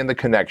money and the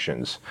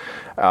connections.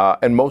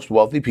 And most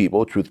wealthy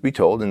people, truth be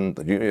told, and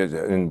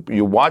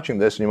you're watching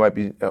this and you might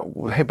be,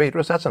 hey,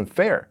 Bedros, that's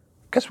unfair.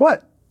 Guess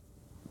what?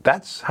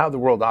 That's how the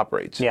world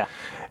operates. Yeah.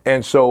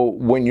 And so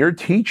when you're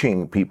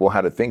teaching people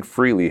how to think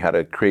freely, how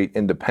to create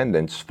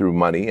independence through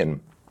money and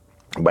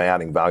by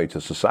adding value to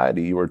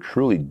society, you are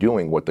truly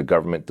doing what the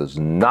government does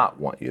not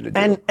want you to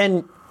do.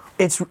 And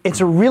it's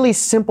a really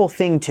simple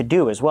thing to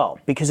do as well,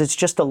 because it's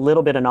just a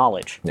little bit of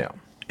knowledge. Yeah.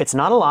 It's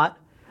not a lot.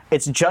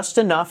 It's just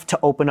enough to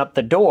open up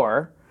the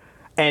door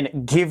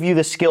and give you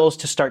the skills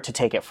to start to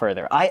take it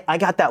further. I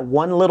got that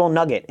one little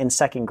nugget in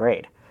second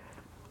grade.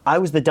 I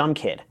was the dumb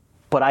kid,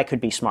 but I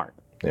could be smart.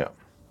 Yeah.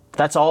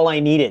 That's all I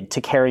needed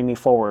to carry me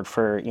forward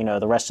for,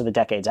 the rest of the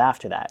decades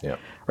after that. Yeah.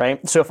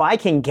 Right? So if I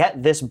can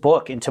get this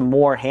book into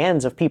more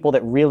hands of people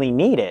that really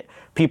need it,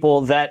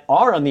 people that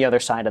are on the other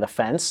side of the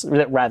fence,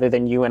 rather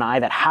than you and I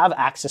that have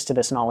access to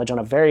this knowledge on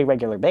a very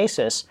regular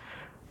basis,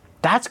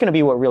 that's going to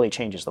be what really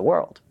changes the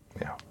world.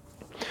 Yeah.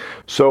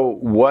 So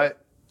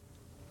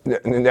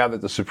now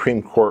that the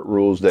Supreme Court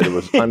rules that it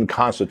was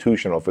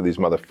unconstitutional for these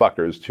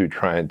motherfuckers to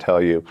try and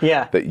tell you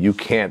that you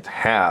can't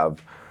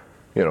have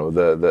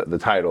the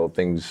title of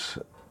things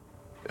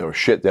or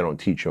shit they don't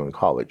teach you in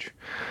college.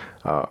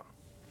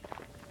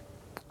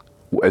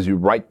 As you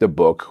write the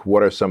book,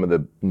 what are some of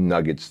the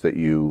nuggets that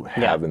you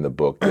have in the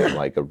book that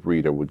like a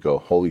reader would go,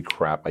 holy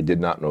crap, I did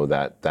not know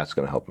that. That's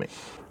going to help me.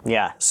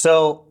 Yeah.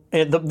 So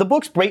the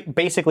book's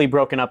basically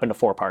broken up into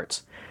 4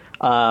 parts.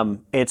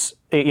 It's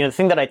the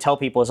thing that I tell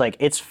people is like,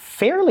 it's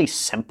fairly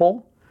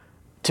simple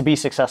to be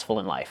successful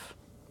in life.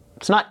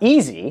 It's not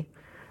easy,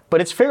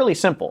 but it's fairly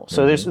simple.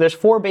 So there's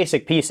 4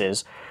 basic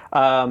pieces.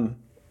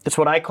 It's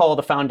what I call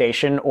the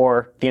foundation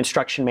or the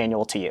instruction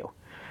manual to you,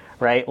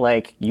 right?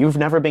 Like, you've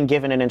never been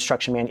given an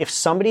instruction manual. If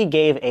somebody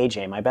gave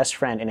AJ, my best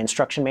friend, an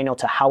instruction manual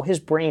to how his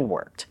brain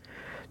worked,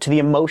 to the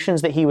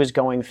emotions that he was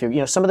going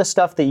through, some of the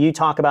stuff that you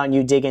talk about and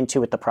you dig into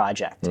with the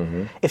project.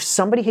 If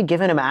somebody had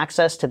given him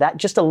access to that,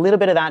 just a little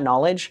bit of that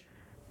knowledge,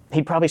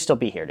 he'd probably still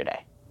be here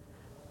today,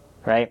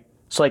 right?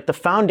 So like the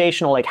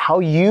foundational, like how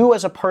you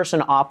as a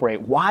person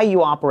operate, why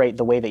you operate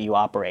the way that you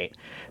operate.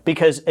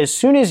 Because as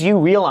soon as you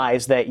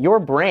realize that your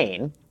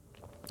brain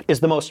is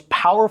the most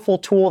powerful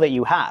tool that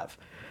you have,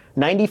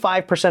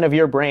 95% of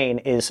your brain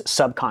is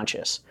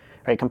subconscious,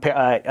 right?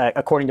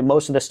 According to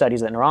most of the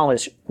studies that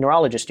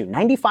neurologists do,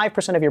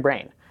 95% of your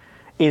brain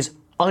is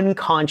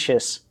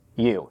unconscious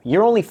you.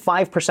 You're only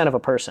 5% of a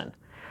person.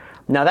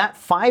 Now that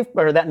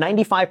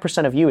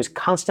 95% of you is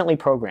constantly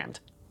programmed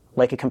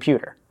like a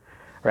computer,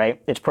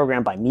 right? It's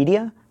programmed by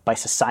media, by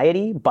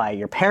society, by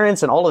your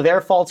parents and all of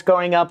their faults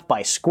growing up,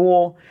 by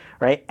school,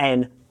 right?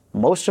 And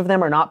most of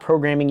them are not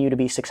programming you to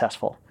be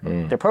successful.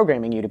 They're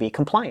programming you to be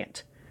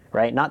compliant,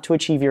 right? Not to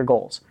achieve your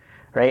goals,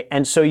 right?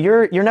 And so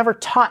you're never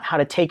taught how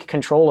to take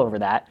control over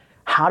that,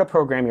 how to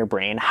program your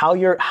brain, how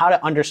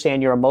to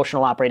understand your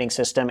emotional operating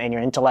system and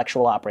your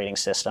intellectual operating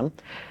system.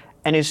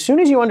 And as soon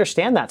as you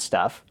understand that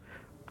stuff,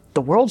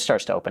 the world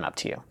starts to open up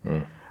to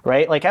you,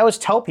 right? Like I always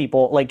tell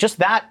people, like just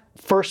that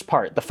first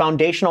part, the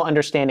foundational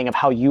understanding of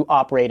how you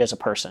operate as a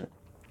person.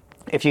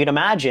 If you'd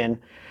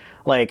imagine,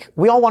 like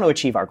we all want to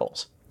achieve our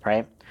goals,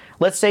 right?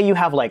 Let's say you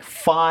have like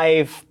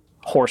 5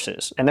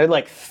 horses and they're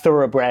like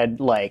thoroughbred,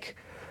 like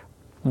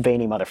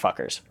veiny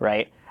motherfuckers,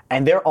 right?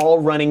 And they're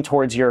all running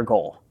towards your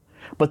goal.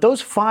 But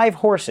those 5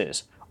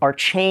 horses are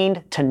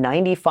chained to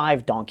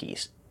 95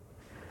 donkeys.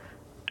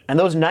 And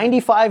those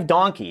 95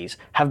 donkeys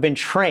have been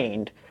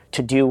trained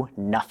to do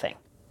nothing.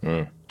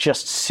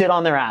 Just sit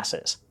on their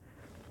asses.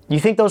 You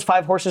think those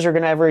 5 horses are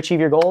going to ever achieve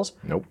your goals?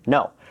 Nope.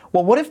 No.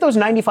 Well, what if those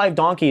 95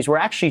 donkeys were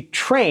actually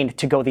trained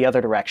to go the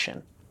other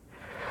direction?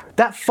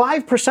 That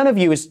 5% of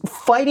you is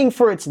fighting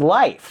for its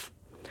life.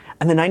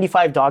 And the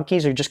 95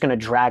 donkeys are just going to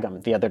drag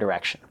them the other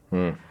direction.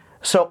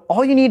 So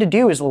all you need to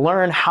do is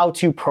learn how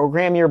to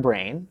program your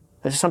brain.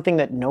 This is something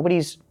that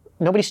nobody's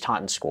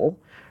taught in school,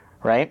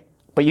 right?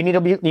 But you need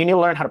to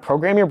learn how to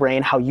program your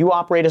brain, how you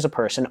operate as a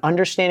person,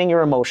 understanding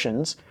your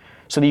emotions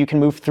so that you can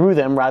move through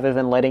them rather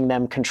than letting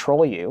them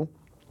control you.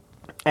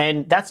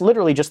 And that's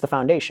literally just the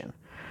foundation.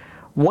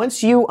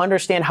 Once you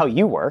understand how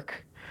you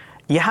work,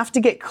 you have to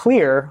get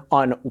clear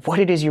on what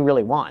it is you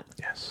really want.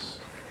 Yes.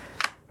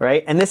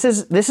 Right? And this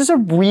is a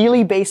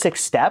really basic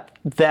step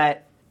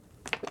that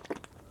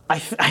I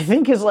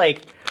think is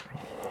like,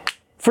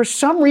 for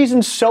some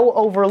reason, so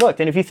overlooked.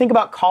 And if you think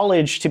about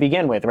college to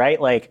begin with, right?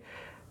 Like,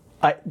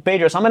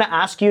 Bedros, I'm going to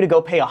ask you to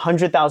go pay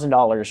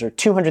 $100,000 or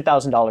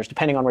 $200,000,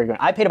 depending on where you're going.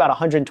 I paid about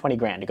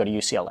 $120,000 to go to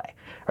UCLA,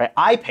 right?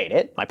 I paid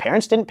it. My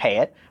parents didn't pay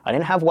it. I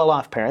didn't have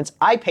well-off parents.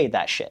 I paid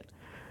that shit,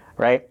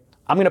 right?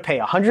 I'm going to pay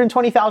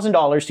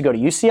 $120,000 to go to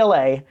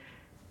UCLA,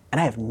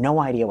 and I have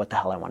no idea what the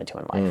hell I want to do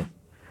in life.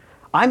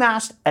 I'm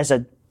asked as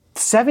a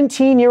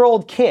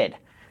 17-year-old kid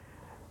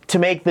to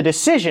make the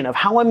decision of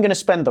how I'm going to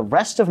spend the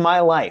rest of my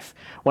life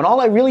when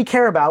all I really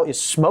care about is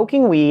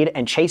smoking weed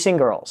and chasing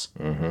girls.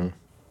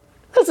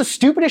 That's the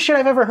stupidest shit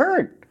I've ever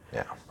heard.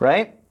 Yeah.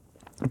 Right?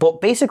 But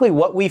basically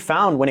what we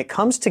found when it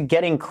comes to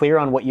getting clear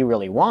on what you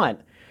really want,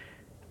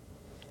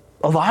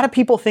 a lot of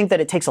people think that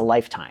it takes a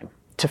lifetime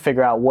to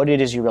figure out what it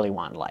is you really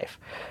want in life.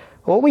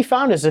 What we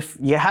found is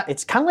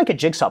it's kind of like a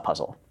jigsaw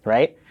puzzle,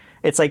 right?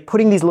 It's like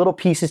putting these little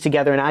pieces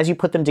together, and as you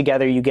put them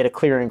together, you get a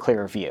clearer and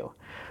clearer view.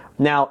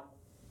 Now,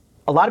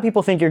 a lot of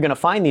people think you're going to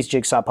find these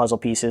jigsaw puzzle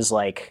pieces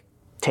like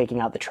taking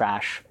out the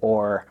trash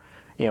or,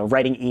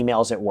 writing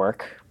emails at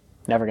work.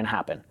 Never going to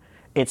happen.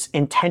 It's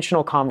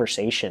intentional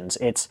conversations.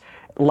 It's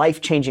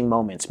life-changing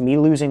moments. Me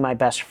losing my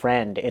best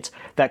friend. It's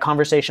that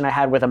conversation I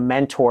had with a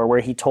mentor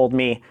where he told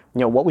me,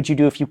 what would you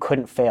do if you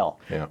couldn't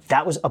fail? Yeah.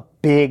 That was a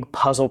big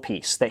puzzle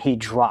piece that he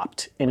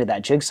dropped into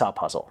that jigsaw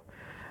puzzle,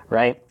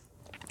 right?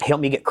 He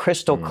helped me get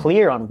crystal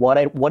clear on what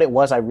it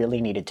was I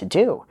really needed to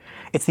do.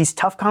 It's these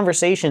tough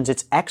conversations.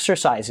 It's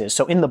exercises.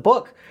 So in the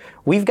book,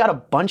 we've got a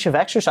bunch of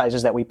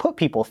exercises that we put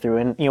people through.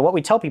 And what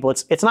we tell people,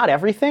 it's not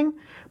everything,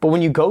 but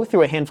when you go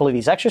through a handful of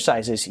these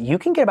exercises, you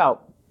can get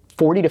about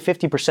 40 to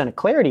 50% of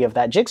clarity of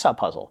that jigsaw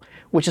puzzle,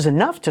 which is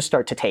enough to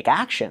start to take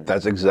action.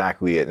 That's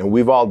exactly it. And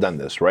we've all done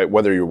this, right?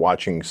 Whether you're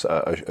watching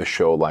a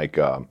show like,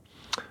 it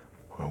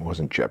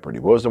wasn't Jeopardy.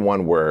 What was the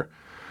one where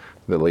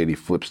the lady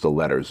flips the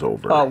letters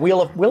over?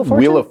 Wheel of Fortune?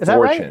 Wheel of Is that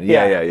Fortune. right?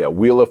 Yeah.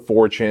 Wheel of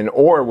Fortune.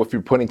 Or if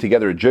you're putting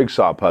together a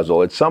jigsaw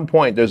puzzle, at some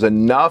point there's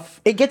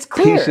enough It gets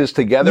clear. pieces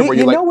together where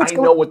you're like, I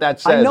know what that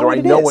says, or I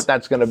know what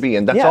that's going to be.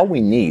 And that's all we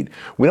need.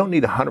 We don't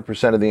need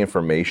 100% of the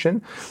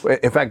information.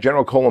 In fact,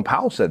 General Colin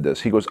Powell said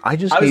this. He goes, I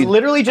was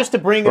literally just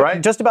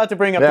about to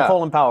bring up the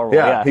Colin Powell rule.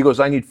 Yeah. He goes,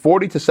 I need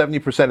 40 to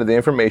 70% of the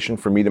information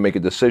for me to make a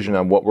decision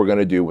on what we're going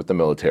to do with the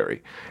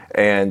military.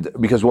 And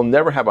because we'll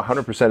never have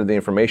 100% of the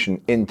information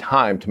in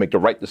time to make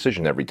the right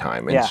decision every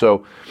time. And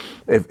so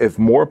if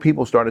more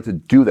people started to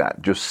do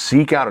that, just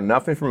seek out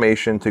enough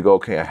information to go,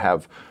 okay, I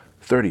have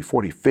 30,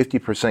 40,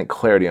 50%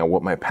 clarity on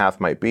what my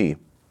path might be.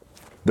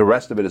 The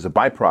rest of it is a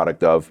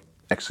byproduct of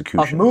execution.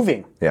 Of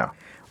moving. Yeah.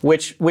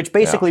 Which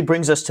basically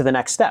brings us to the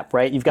next step,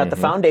 right? You've got the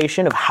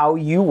foundation of how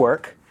you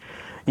work.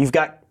 You've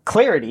got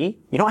clarity.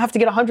 You don't have to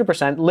get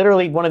 100%.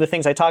 Literally, one of the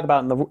things I talk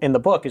about in the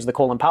book is the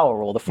Colin Powell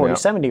rule, the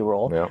 40-70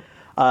 rule.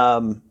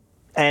 Yeah.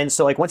 And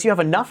so once you have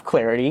enough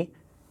clarity,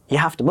 you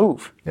have to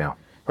move. Yeah.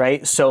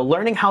 Right? So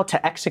learning how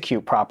to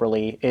execute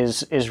properly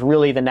is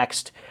really the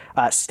next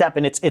step,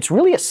 and it's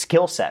really a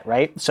skill set,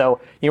 right? So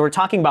we were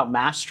talking about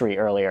mastery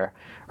earlier,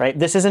 right?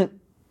 This isn't,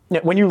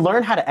 when you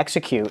learn how to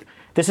execute,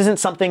 this isn't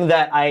something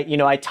that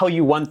I tell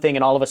you one thing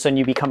and all of a sudden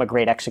you become a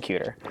great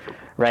executor,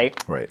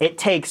 right? Right. It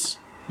takes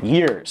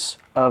years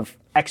of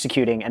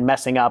executing and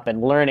messing up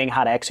and learning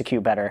how to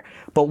execute better.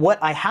 But what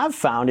I have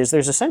found is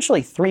there's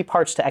essentially 3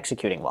 parts to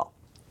executing well.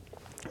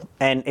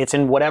 And it's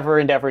in whatever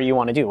endeavor you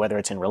want to do, whether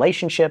it's in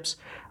relationships,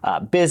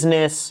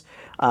 business,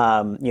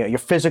 your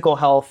physical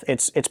health.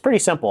 It's pretty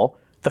simple.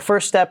 The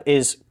first step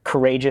is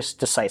courageous,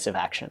 decisive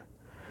action.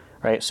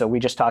 Right? So we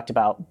just talked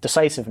about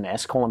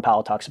decisiveness. Colin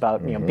Powell talks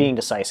about being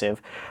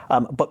decisive,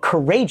 but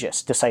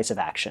courageous, decisive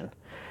action.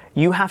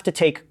 You have to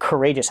take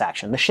courageous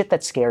action, the shit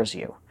that scares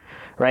you.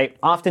 Right?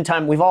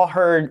 Oftentimes we've all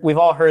heard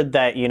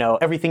that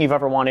everything you've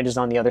ever wanted is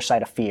on the other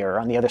side of fear, or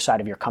on the other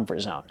side of your comfort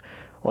zone.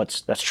 Well,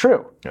 that's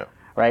true. Yeah.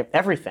 Right?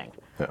 Everything.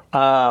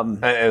 Yeah.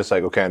 And it's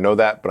like, okay, I know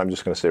that, but I'm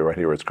just going to stay right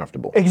here where it's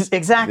comfortable.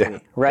 Exactly. Yeah.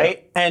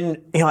 Right? Yeah.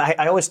 And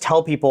I always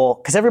tell people,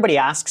 because everybody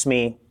asks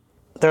me,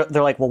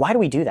 they're like, well, why do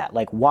we do that?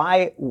 Like,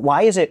 why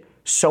is it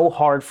so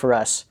hard for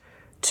us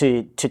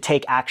to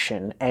take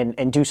action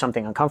and do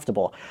something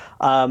uncomfortable?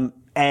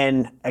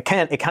 And it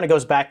kind of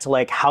goes back to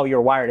like how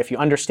you're wired. If you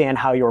understand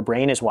how your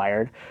brain is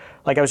wired,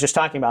 like I was just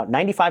talking about,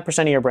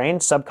 95% of your brain,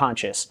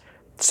 subconscious.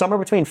 Somewhere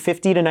between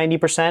 50 to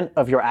 90%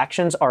 of your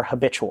actions are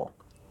habitual.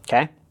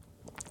 Okay?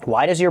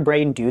 Why does your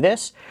brain do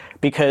this?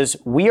 Because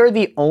we are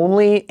the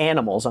only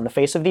animals on the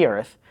face of the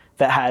earth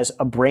that has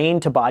a brain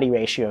to body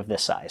ratio of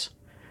this size.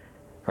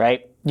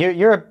 Right?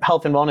 You're a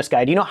health and wellness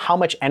guy. Do you know how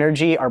much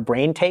energy our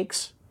brain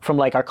takes from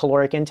like our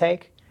caloric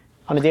intake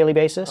on a daily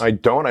basis? I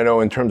don't. I know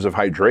in terms of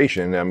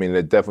hydration, I mean,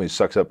 it definitely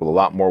sucks up a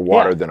lot more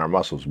water than our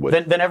muscles would.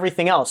 Than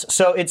everything else.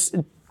 So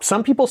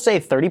some people say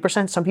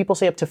 30%, some people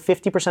say up to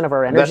 50% of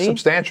our energy. That's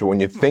substantial when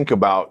you think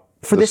about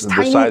the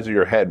size of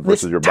your head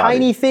versus your body. This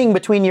tiny thing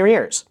between your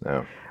ears.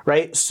 Yeah.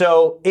 Right?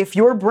 So if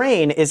your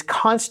brain is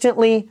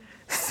constantly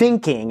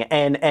thinking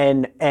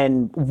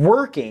and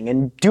working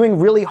and doing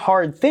really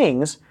hard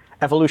things,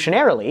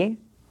 evolutionarily,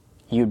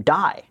 you'd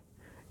die.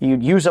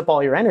 You'd use up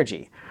all your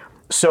energy.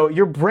 So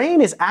your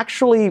brain is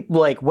actually,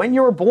 like when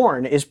you were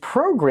born, is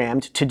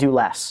programmed to do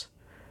less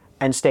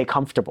and stay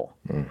comfortable.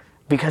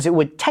 Because it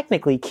would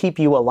technically keep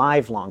you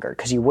alive longer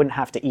because you wouldn't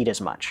have to eat as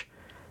much.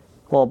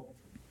 Well,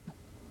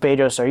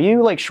 Bedros, are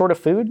you like short of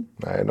food?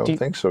 I don't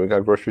think so. We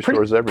got grocery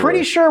stores everywhere.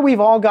 Pretty sure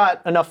we've all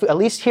got enough, at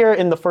least here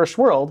in the first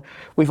world,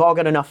 we've all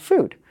got enough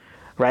food,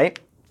 right?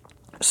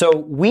 So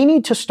we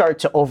need to start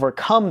to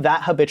overcome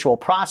that habitual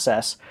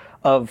process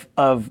of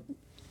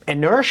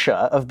inertia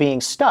of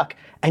being stuck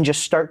and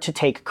just start to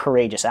take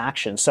courageous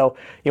action. So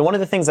one of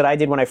the things that I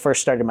did when I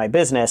first started my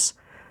business,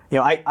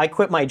 I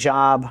quit my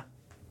job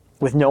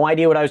with no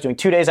idea what I was doing.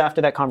 2 days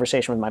after that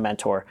conversation with my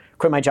mentor,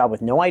 quit my job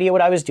with no idea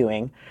what I was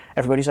doing.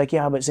 Everybody's like,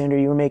 yeah, but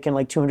Xander, you were making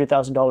like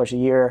 $200,000 a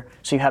year,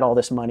 so you had all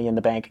this money in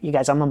the bank. You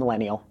guys, I'm a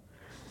millennial.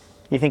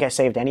 You think I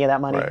saved any of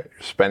that money? Right.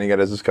 You're spending it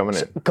as it's coming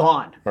in.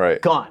 Gone. Right.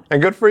 Gone.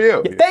 And good for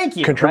you. Yeah, thank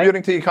you.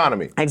 Contributing to the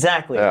economy.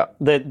 Exactly. Yeah.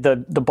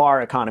 The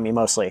bar economy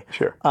mostly.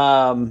 Sure.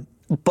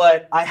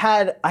 But I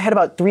had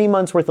about 3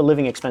 months worth of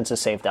living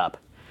expenses saved up.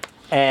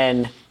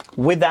 And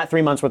with that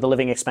 3 months worth of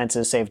living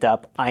expenses saved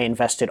up, I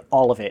invested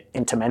all of it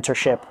into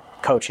mentorship,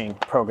 coaching,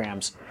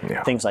 programs,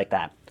 things like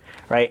that.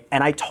 Right?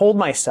 And I told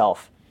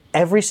myself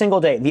every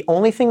single day, the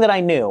only thing that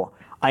I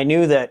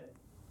knew that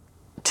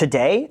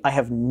today, I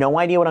have no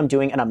idea what I'm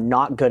doing and I'm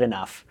not good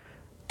enough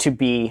to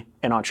be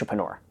an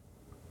entrepreneur.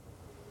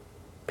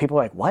 People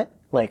are like, what?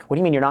 Like, what do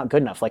you mean you're not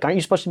good enough? Like, aren't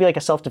you supposed to be like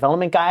a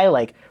self-development guy?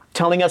 Like,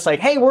 telling us like,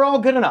 hey, we're all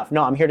good enough.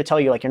 No, I'm here to tell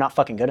you like, you're not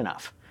fucking good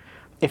enough.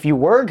 If you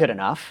were good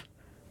enough,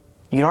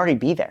 you'd already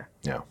be there.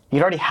 Yeah.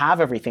 You'd already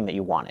have everything that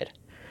you wanted,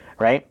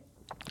 right?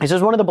 This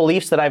is one of the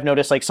beliefs that I've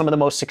noticed like some of the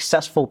most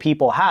successful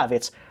people have.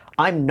 It's,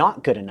 I'm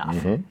not good enough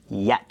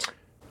yet.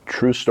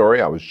 True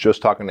story. I was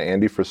just talking to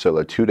Andy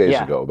Frisilla 2 days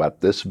ago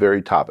about this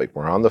very topic.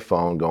 We're on the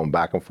phone going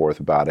back and forth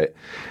about it.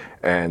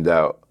 And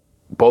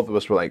both of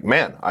us were like,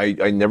 man,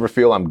 I never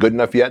feel I'm good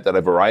enough yet, that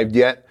I've arrived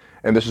yet.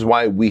 And this is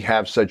why we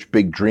have such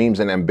big dreams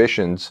and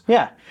ambitions.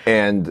 Yeah.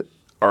 And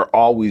are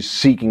always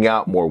seeking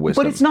out more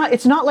wisdom. But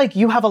it's not like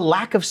you have a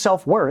lack of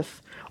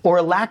self-worth or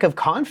a lack of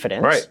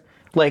confidence. Right.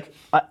 Like,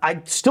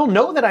 I still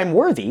know that I'm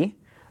worthy.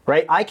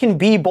 Right? I can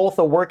be both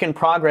a work in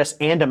progress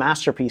and a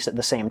masterpiece at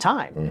the same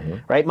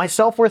time, right? My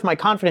self-worth, my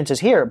confidence is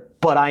here,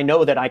 but I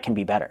know that I can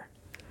be better.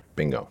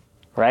 Bingo.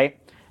 Right?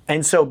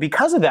 And so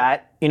because of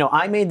that,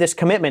 I made this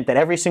commitment that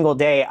every single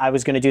day I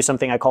was going to do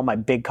something I call my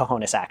big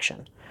cojones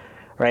action,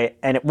 right?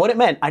 And what it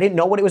meant, I didn't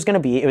know what it was going to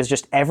be. It was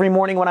just every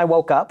morning when I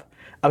woke up,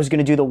 I was going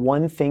to do the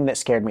one thing that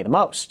scared me the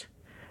most,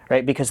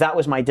 right? Because that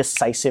was my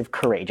decisive,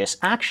 courageous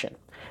action.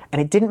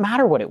 And it didn't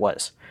matter what it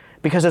was,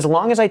 because as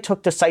long as I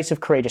took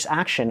decisive, courageous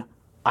action,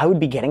 I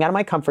would be getting out of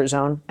my comfort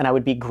zone and I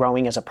would be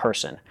growing as a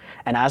person.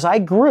 And as I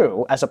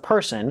grew as a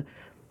person,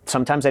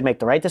 sometimes I'd make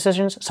the right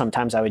decisions,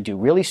 sometimes I would do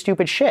really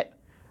stupid shit.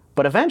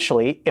 But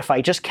eventually, if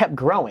I just kept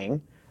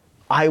growing,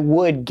 I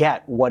would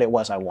get what it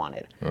was I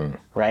wanted,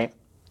 right?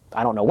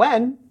 I don't know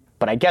when,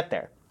 but I'd get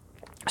there.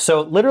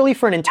 So literally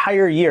for an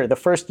entire year, the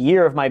first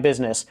year of my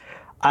business,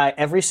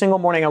 every single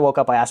morning I woke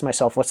up, I asked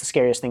myself, what's the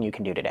scariest thing you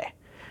can do today?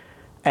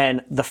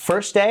 And the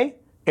first day,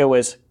 it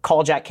was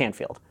call Jack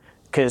Canfield.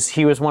 because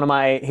he was one of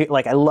my,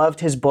 I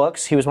loved his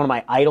books. He was one of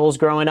my idols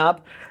growing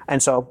up.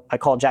 And so I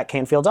called Jack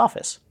Canfield's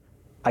office.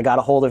 I got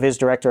a hold of his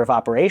director of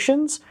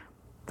operations.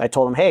 I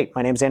told him, hey,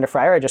 my name's Xander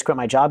Fryer. I just quit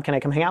my job. Can I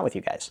come hang out with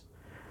you guys?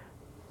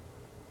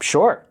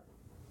 Sure.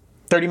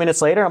 30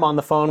 minutes later, I'm on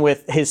the phone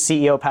with his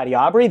CEO, Patty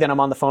Aubrey. Then I'm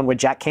on the phone with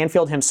Jack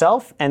Canfield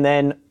himself. And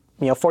then,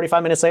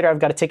 45 minutes later, I've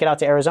got a ticket out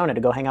to Arizona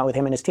to go hang out with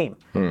him and his team.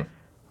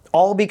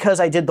 All because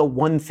I did the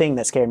one thing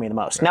that scared me the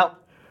most. Now,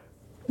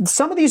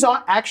 some of these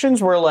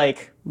actions were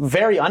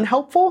very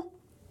unhelpful,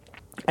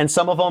 and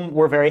some of them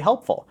were very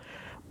helpful.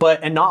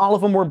 And not all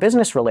of them were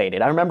business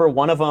related. I remember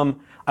one of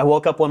them, I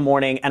woke up one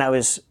morning and I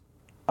was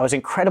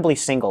incredibly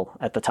single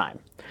at the time.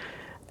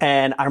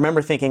 And I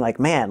remember thinking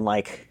man,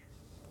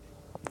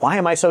 why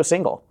am I so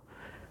single?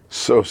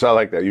 So sound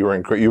like that.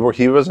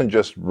 He wasn't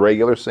just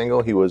regular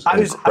single. He was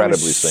incredibly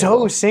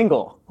single. So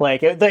single.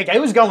 I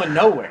was going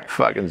nowhere.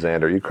 Fucking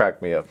Xander, you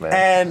cracked me up,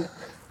 man.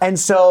 And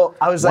so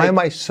I was why am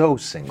I so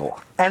single?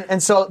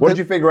 And so what did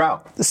you figure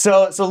out?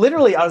 So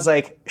literally I was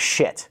like,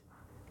 shit.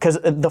 Because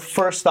the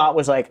first thought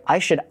was I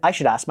should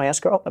ask my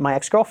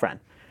ex-girlfriend.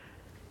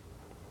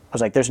 I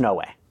was like, there's no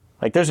way.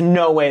 There's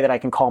no way that I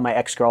can call my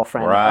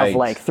ex-girlfriend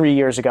of 3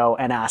 years ago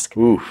and ask.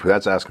 Oof,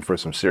 that's asking for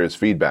some serious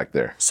feedback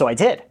there. So I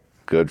did.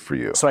 Good for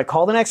you. So I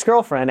called an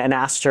ex-girlfriend and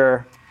asked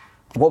her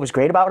what was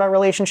great about our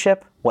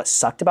relationship, what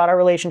sucked about our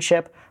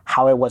relationship,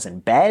 how I was in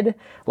bed.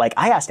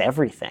 I asked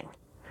everything.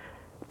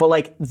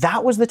 But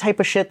that was the type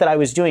of shit that I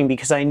was doing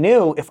because I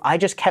knew if I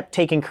just kept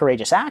taking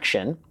courageous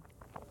action,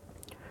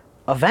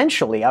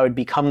 eventually I would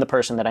become the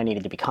person that I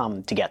needed to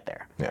become to get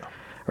there. Yeah.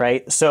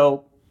 Right?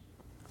 So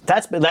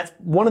that's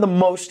one of the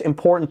most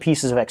important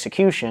pieces of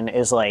execution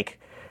is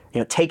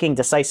taking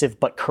decisive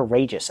but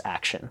courageous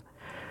action.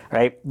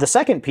 Right? The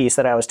second piece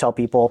that I always tell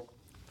people,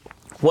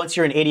 once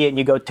you're an idiot and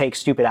you go take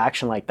stupid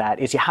action like that,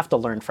 is you have to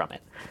learn from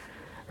it.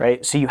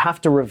 Right? So you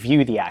have to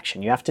review the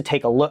action. You have to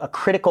take a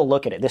critical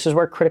look at it. This is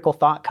where critical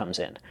thought comes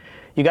in.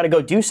 You got to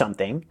go do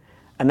something,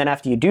 and then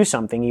after you do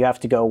something, you have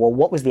to go, well,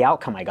 what was the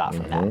outcome I got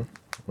from that?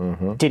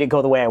 Mm-hmm. Did it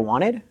go the way I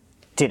wanted?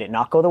 Did it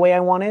not go the way I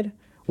wanted?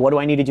 What do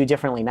I need to do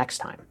differently next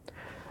time?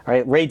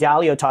 Right? Ray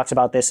Dalio talks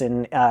about this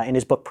in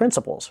his book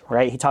Principles.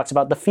 Right? He talks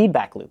about the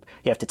feedback loop.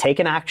 You have to take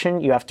an action,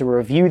 you have to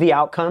review the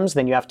outcomes,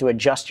 then you have to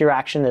adjust your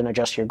action and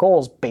adjust your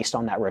goals based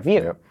on that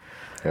review.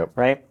 Yep.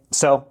 Right?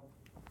 So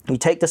you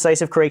take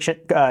decisive,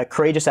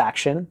 courageous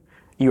action,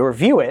 you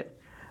review it,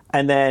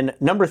 and then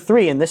number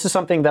 3, and this is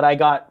something that I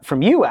got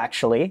from you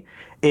actually,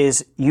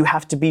 is you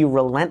have to be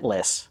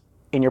relentless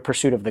in your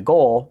pursuit of the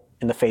goal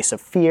in the face of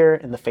fear,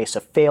 in the face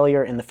of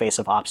failure, in the face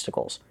of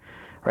obstacles.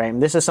 Right?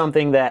 And this is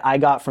something that I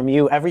got from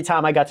you. Every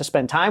time I got to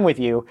spend time with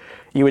you,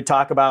 you would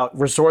talk about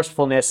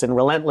resourcefulness and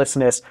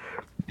relentlessness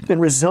and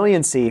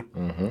resiliency.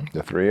 Mm-hmm.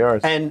 The 3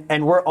 R's.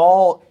 And we're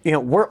all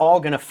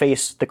going to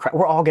face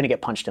we're all going to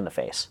get punched in the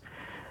face.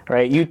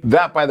 Right?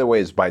 That, by the way,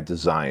 is by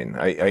design.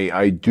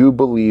 I do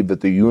believe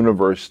that the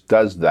universe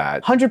does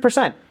that.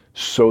 100%.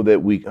 So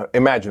that we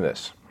imagine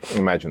this.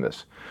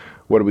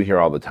 What do we hear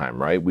all the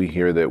time, right? We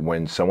hear that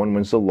when someone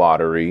wins the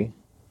lottery,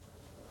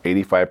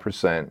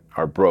 85%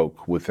 are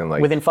broke within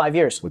 5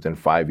 years. Within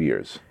 5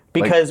 years.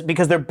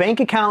 Because their bank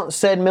account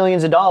said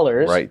millions of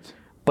dollars, right,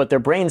 but their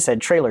brain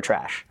said trailer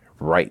trash.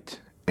 Right.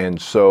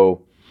 And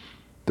so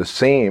the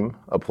same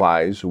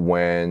applies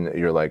when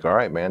you're like, all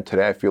right, man,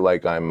 today I feel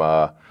like I'm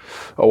I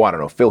don't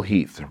know, Phil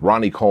Heath,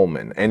 Ronnie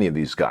Coleman, any of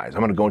these guys.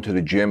 I'm going to go into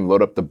the gym,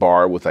 load up the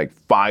bar with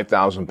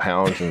 5,000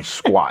 pounds and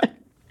squat.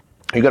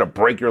 You're going to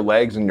break your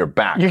legs and your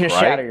back. You're going to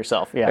right? shatter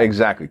yourself. Yeah.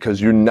 Exactly. Because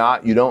you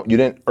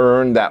didn't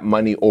earn that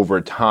money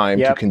over time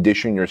to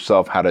condition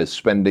yourself how to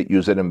spend it,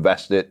 use it,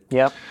 invest it.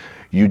 Yep.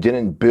 You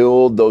didn't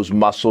build those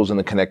muscles and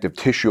the connective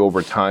tissue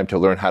over time to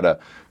learn how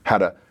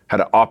to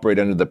operate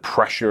under the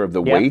pressure of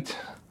the weight.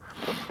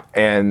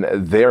 And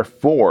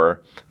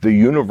therefore, the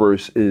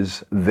universe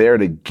is there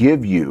to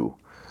give you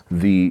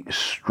the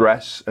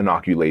stress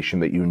inoculation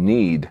that you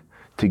need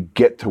to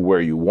get to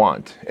where you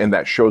want. And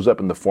that shows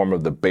up in the form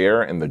of the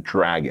bear and the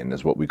dragon,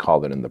 is what we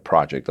call it in the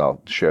project. I'll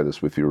share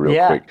this with you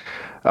real quick.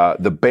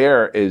 The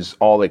bear is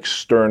all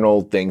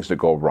external things that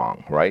go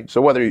wrong, right? So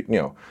whether,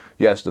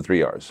 yes, the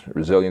 3 R's,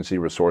 resiliency,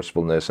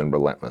 resourcefulness, and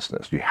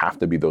relentlessness. You have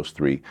to be those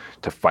 3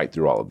 to fight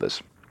through all of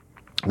this.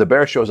 The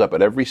bear shows up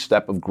at every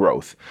step of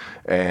growth,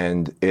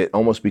 and it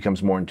almost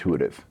becomes more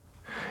intuitive.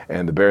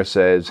 And the bear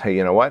says, hey,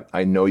 you know what?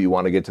 I know you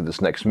want to get to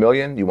this next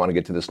million. You want to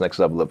get to this next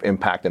level of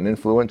impact and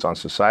influence on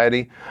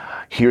society.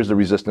 Here's the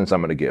resistance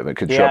I'm going to give. It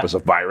could show up as a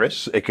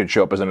virus. It could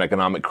show up as an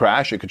economic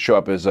crash. It could show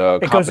up as a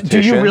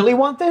competition. Do you really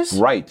want this?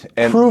 Right.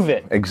 And prove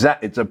it.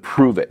 Exactly. It's a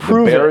prove it.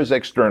 The bear is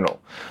external.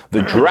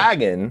 The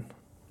dragon,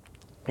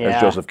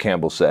 as Joseph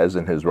Campbell says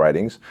in his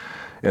writings,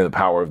 in The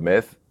Power of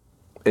Myth,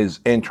 is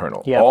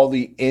internal. All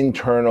the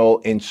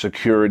internal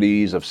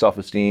insecurities of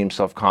self-esteem,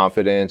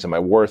 self-confidence, am I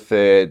worth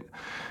it?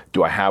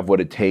 do I have what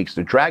it takes?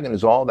 The dragon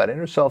is all that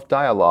inner self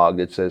dialogue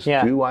that says,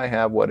 Yeah. do I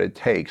have what it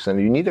takes? And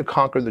you need to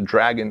conquer the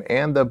dragon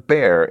and the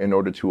bear in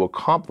order to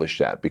accomplish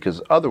that,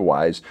 because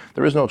otherwise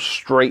there is no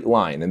straight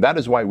line. And that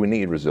is why we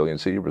need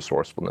resiliency,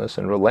 resourcefulness,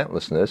 and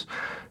relentlessness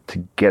to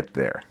get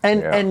there.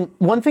 And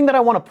one thing that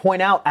I want to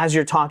point out as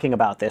you're talking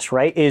about this,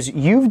 right, is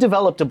you've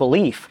developed a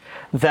belief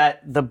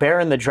that the bear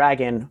and the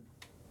dragon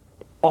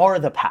are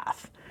the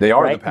path. They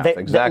are right? the path,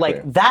 exactly.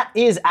 Like, that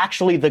is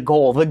actually the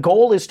goal. The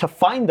goal is to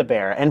find the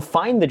bear and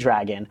find the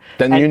dragon.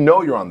 Then you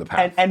know you're on the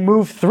path. And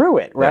move through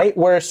it, right?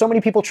 Yeah. Where so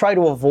many people try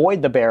to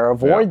avoid the bear,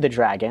 avoid the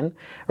dragon,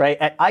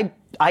 right?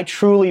 I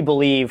truly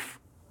believe,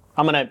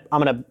 I'm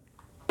gonna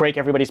break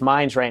everybody's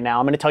minds right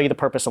now. I'm gonna tell you the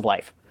purpose of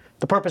life.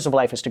 The purpose of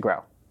life is to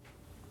grow.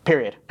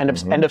 Period. End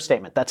of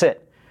statement. That's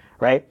it.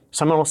 Right?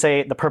 Someone will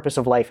say the purpose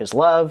of life is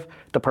love.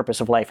 The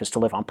purpose of life is to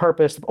live on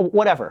purpose.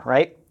 Whatever,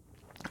 right?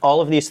 All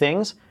of these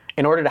things,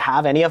 in order to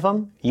have any of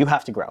them, you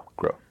have to grow.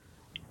 Grow.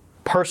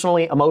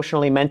 Personally,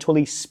 emotionally,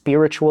 mentally,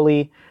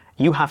 spiritually,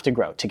 you have to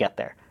grow to get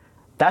there.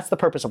 That's the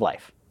purpose of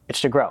life.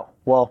 It's to grow.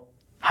 Well,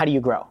 how do you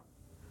grow?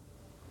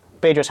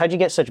 Bedros, how'd you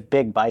get such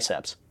big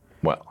biceps?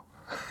 Well,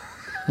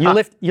 You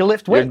lift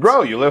weights. you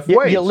grow, you lift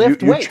weights. You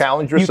lift you weights.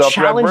 challenge yourself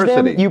you challenge through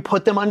adversity. them, you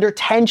put them under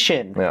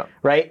tension, Yeah.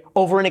 right?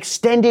 Over an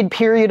extended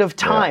period of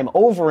time,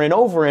 over and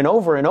over and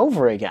over and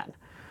over again,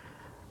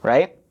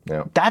 right?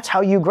 Yeah. That's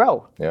how you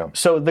grow. Yeah.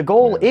 So the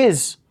goal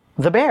is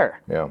the bear.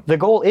 Yeah. The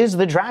goal is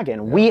the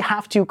dragon. We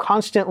have to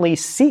constantly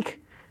seek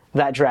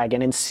that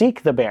dragon and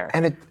seek the bear.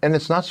 And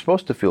it's not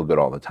supposed to feel good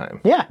all the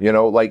time. Yeah. You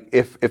know, like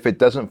if it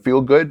doesn't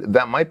feel good,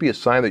 that might be a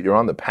sign that you're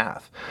on the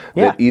path.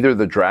 Yeah. That either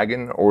the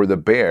dragon or the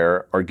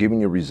bear are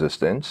giving you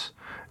resistance.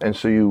 And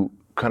so you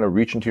kind of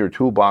reach into your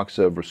toolbox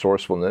of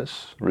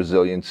resourcefulness,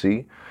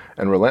 resiliency,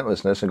 and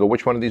relentlessness and go,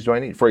 which one of these do I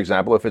need? For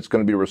example, if it's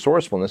going to be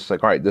resourcefulness, it's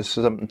like, all right, this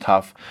is something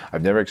tough.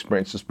 I've never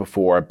experienced this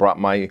before. I brought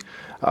my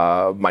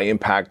my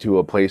impact to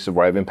a place of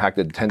where I've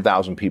impacted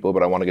 10,000 people,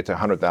 but I want to get to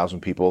 100,000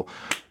 people.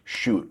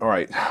 Shoot, all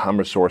right, I'm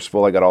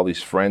resourceful. I got all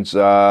these friends.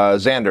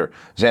 Xander,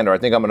 I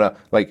think I'm gonna,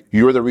 like,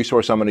 you're the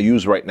resource I'm gonna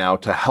use right now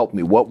to help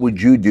me. What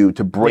would you do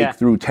to break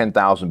through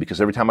 10,000?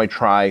 Because every time I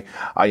try,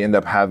 I end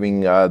up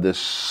having this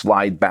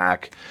slide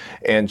back.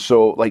 And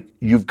so, like,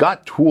 you've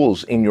got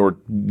tools in your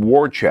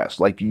war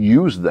chest, like,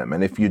 use them.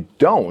 And if you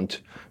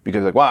don't,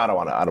 because like, well, I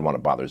don't want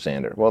to bother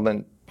Xander. Well,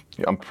 then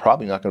I'm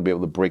probably not gonna be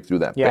able to break through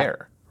that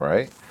bear,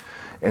 right?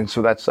 And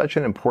so that's such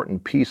an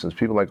important piece. And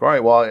people are like, all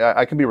right, well,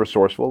 I can be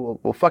resourceful.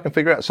 We'll fucking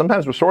figure it out.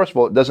 Sometimes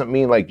resourceful, it doesn't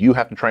mean like you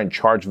have to try and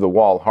charge the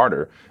wall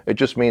harder. It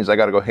just means I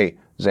got to go, hey,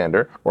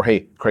 Xander, or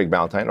hey, Craig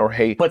Ballantyne, or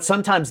hey. But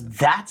sometimes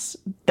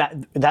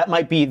that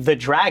might be the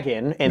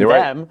dragon in You're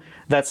them right.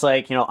 that's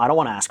like, you know, I don't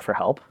want to ask for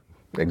help.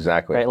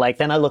 Exactly. Right? Like,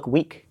 then I look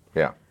weak.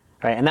 Yeah.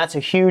 Right, and that's a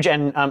huge,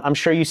 and I'm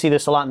sure you see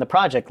this a lot in the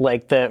project.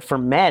 Like, for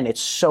men,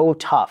 it's so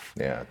tough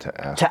Yeah,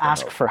 to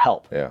ask for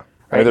help. Yeah.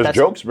 Right? I mean, there's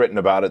That's- jokes written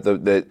about it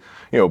that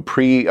you know,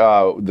 pre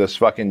this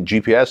fucking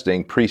GPS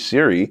thing,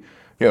 pre-Siri,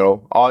 you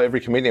know,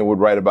 every comedian would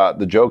write about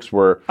the jokes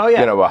where,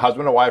 you know, a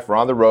husband and wife are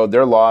on the road,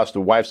 they're lost,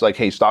 the wife's like,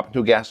 hey, stop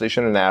into a gas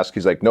station and ask.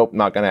 He's like, nope,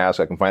 not going to ask,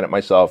 I can find it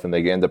myself, and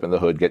they end up in the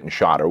hood getting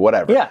shot or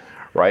whatever. Yeah.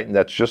 Right? And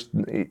that's just,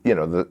 you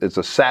know, it's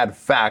a sad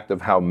fact of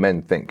how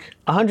men think.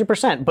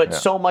 100%. But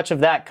so much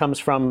of that comes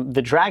from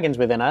the dragons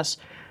within us.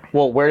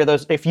 Well, where do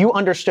those, if you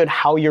understood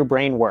how your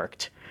brain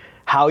worked,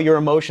 how your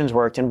emotions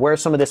worked, and where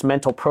some of this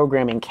mental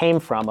programming came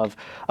from of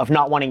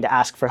not wanting to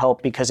ask for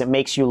help because it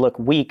makes you look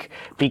weak,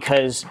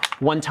 because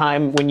one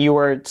time when you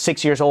were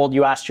 6 years old,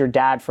 you asked your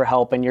dad for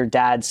help and your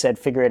dad said,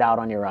 figure it out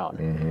on your own.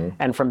 Mm-hmm.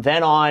 And from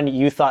then on,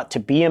 you thought to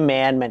be a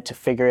man meant to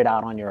figure it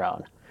out on your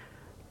own,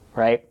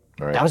 right?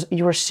 Right.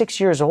 You were 6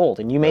 years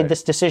old and you made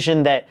this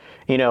decision that,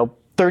 you know,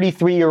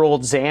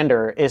 33-year-old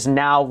Xander is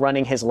now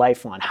running his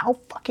life on. How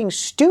fucking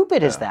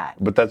stupid is that?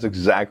 But that's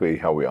exactly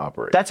how we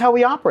operate. That's how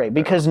we operate,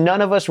 because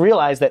none of us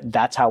realize that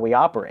that's how we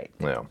operate,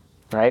 Yeah.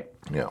 right?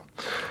 Yeah.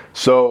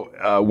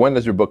 So when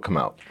does your book come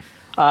out?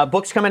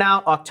 Book's coming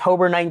out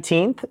October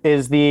 19th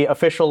is the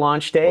official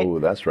launch date. Oh,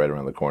 that's right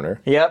around the corner.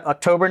 Yep,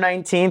 October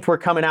 19th, we're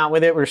coming out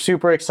with it. We're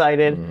super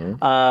excited.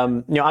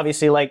 Mm-hmm. You know,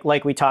 obviously,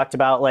 like we talked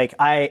about, like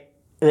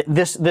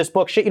this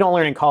book, Shit You Don't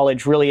Learn in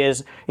College, really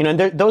is, you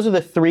know, those are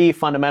the three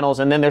fundamentals,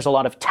 and then there's a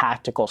lot of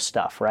tactical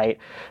stuff, right?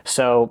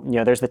 So, you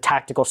know, there's the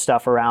tactical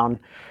stuff around,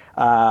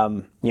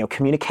 you know,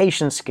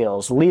 communication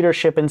skills,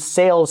 leadership and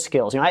sales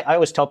skills. You know, I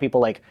always tell people,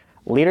 like,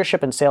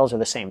 leadership and sales are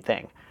the same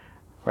thing,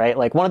 right?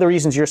 Like, one of the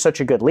reasons you're such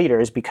a good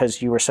leader is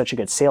because you were such a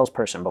good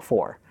salesperson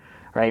before,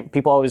 right?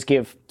 People always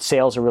give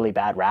sales a really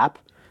bad rap,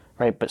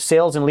 right? But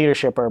sales and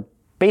leadership are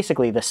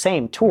basically the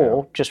same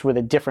tool, just with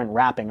a different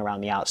wrapping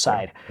around the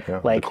outside.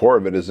 Yeah. Like, the core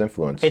of it is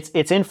influence.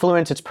 it's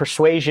influence, it's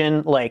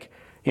persuasion. Like,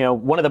 you know,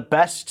 one of the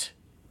best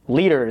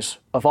leaders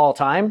of all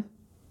time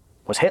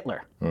was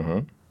Hitler. Mm-hmm.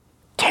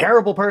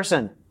 Terrible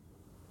person.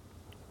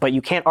 But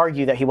you can't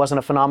argue that he wasn't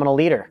a phenomenal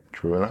leader.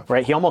 True enough.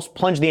 Right? He almost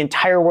plunged the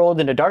entire world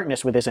into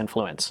darkness with his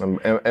influence.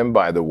 And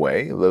by the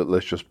way,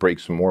 let's just break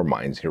some more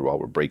minds here while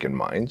we're breaking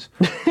minds.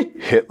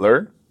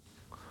 Hitler,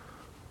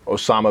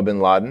 Osama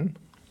bin Laden,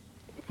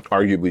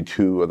 arguably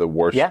two of the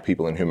worst Yeah.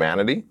 people in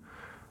humanity.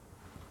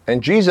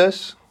 And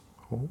Jesus,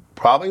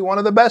 probably one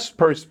of the best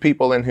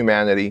people in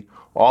humanity,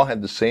 all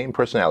had the same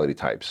personality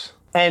types.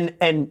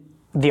 And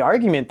the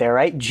argument there,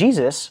 right?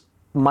 Jesus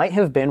might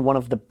have been one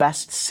of the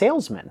best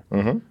salesmen.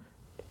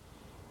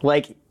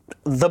 Like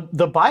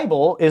the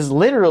Bible is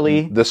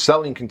literally The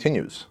selling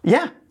continues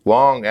yeah.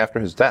 long after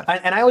his death.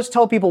 And I always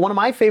tell people one of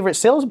my favorite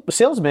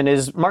salesmen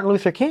is Martin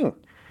Luther King.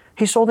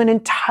 He sold an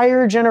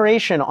entire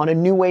generation on a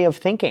new way of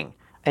thinking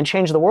and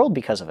changed the world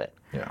because of it.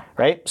 Yeah.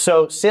 Right?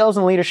 So sales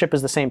and leadership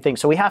is the same thing.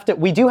 So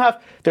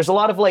there's a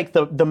lot of like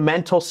the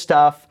mental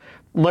stuff,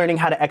 learning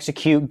how to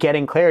execute,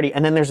 getting clarity,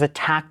 and then there's the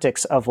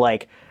tactics of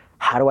like,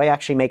 how do I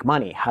actually make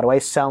money? How do I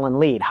sell and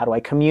lead? How do I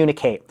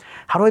communicate?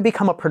 How do I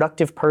become a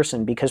productive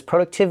person? Because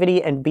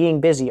productivity and being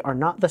busy are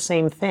not the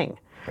same thing.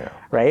 Yeah.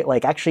 Right?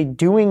 Like actually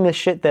doing the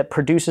shit that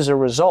produces a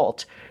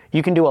result,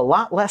 you can do a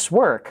lot less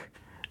work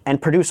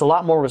and produce a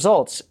lot more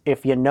results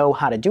if you know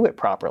how to do it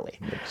properly.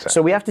 Exactly.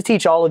 So we have to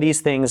teach all of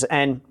these things,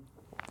 and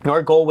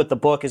our goal with the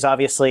book is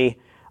obviously,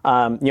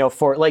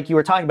 for like you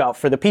were talking about,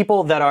 for the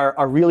people that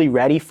are really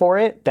ready for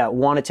it, that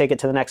want to take it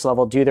to the next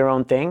level, do their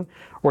own thing,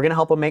 we're going to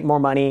help them make more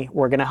money.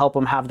 We're going to help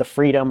them have the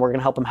freedom. We're going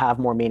to help them have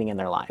more meaning in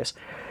their lives.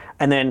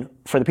 And then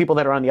for the people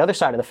that are on the other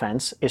side of the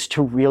fence is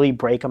to really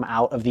break them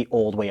out of the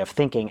old way of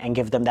thinking and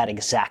give them that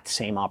exact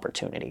same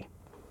opportunity.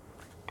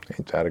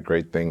 Ain't that a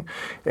great thing?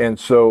 And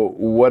so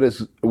what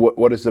is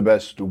the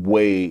best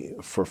way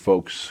for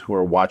folks who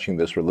are watching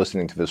this or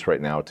listening to this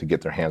right now to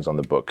get their hands on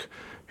the book,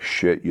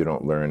 Shit You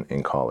Don't Learn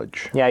in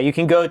College? Yeah, you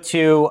can go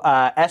to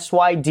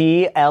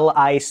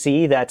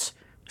SYDLIC, that's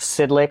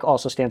SIDLIC,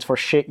 also stands for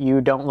Shit You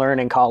Don't Learn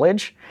in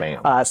College.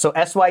 Bam. So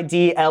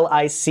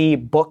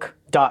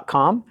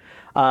SYDLICbook.com.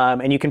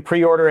 And you can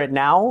pre-order it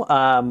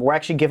now. We're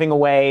actually giving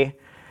away,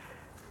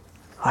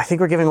 I think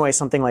we're giving away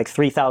something like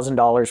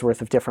 $3,000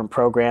 worth of different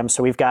programs.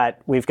 So we've got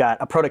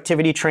a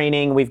productivity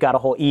training. We've got a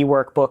whole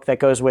e-workbook that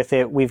goes with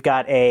it. We've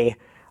got a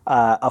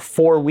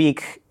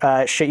 4-week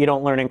Shit You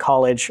Don't Learn in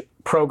College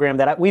program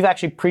that we've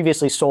actually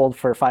previously sold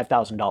for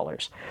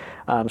 $5,000.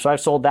 So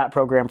I've sold that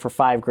program for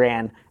 $5,000,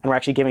 and we're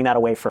actually giving that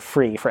away for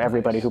free for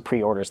everybody who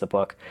pre-orders the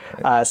book.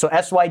 So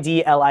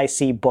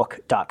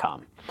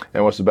SYDLICbook.com.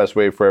 And what's the best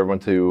way for everyone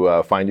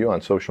to find you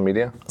on social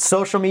media?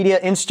 Social media,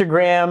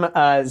 Instagram,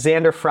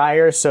 Xander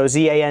Fryer, so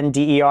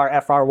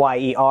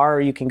ZANDERFRYER.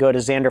 Or you can go to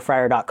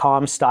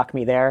xanderfryer.com, stalk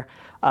me there.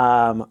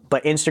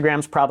 But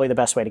Instagram's probably the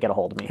best way to get a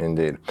hold of me.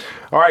 Indeed.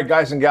 All right,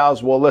 guys and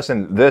gals. Well,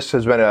 listen, this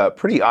has been a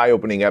pretty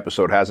eye-opening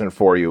episode, hasn't it,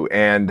 for you?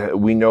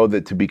 And we know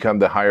that to become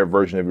the higher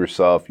version of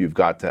yourself, you've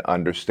got to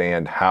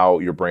understand how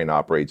your brain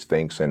operates,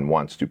 thinks, and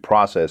wants to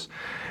process.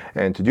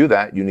 And to do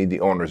that, you need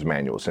the owner's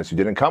manual. Since you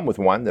didn't come with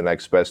one, the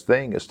next best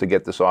thing is to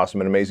get this awesome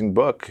and amazing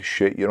book,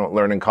 Shit You Don't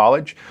Learn in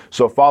College.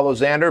 So follow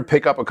Xander,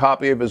 pick up a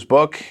copy of his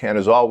book, and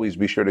as always,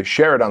 be sure to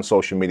share it on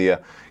social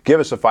media, give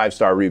us a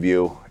 5-star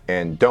review,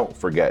 and don't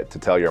forget to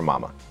tell your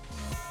mama.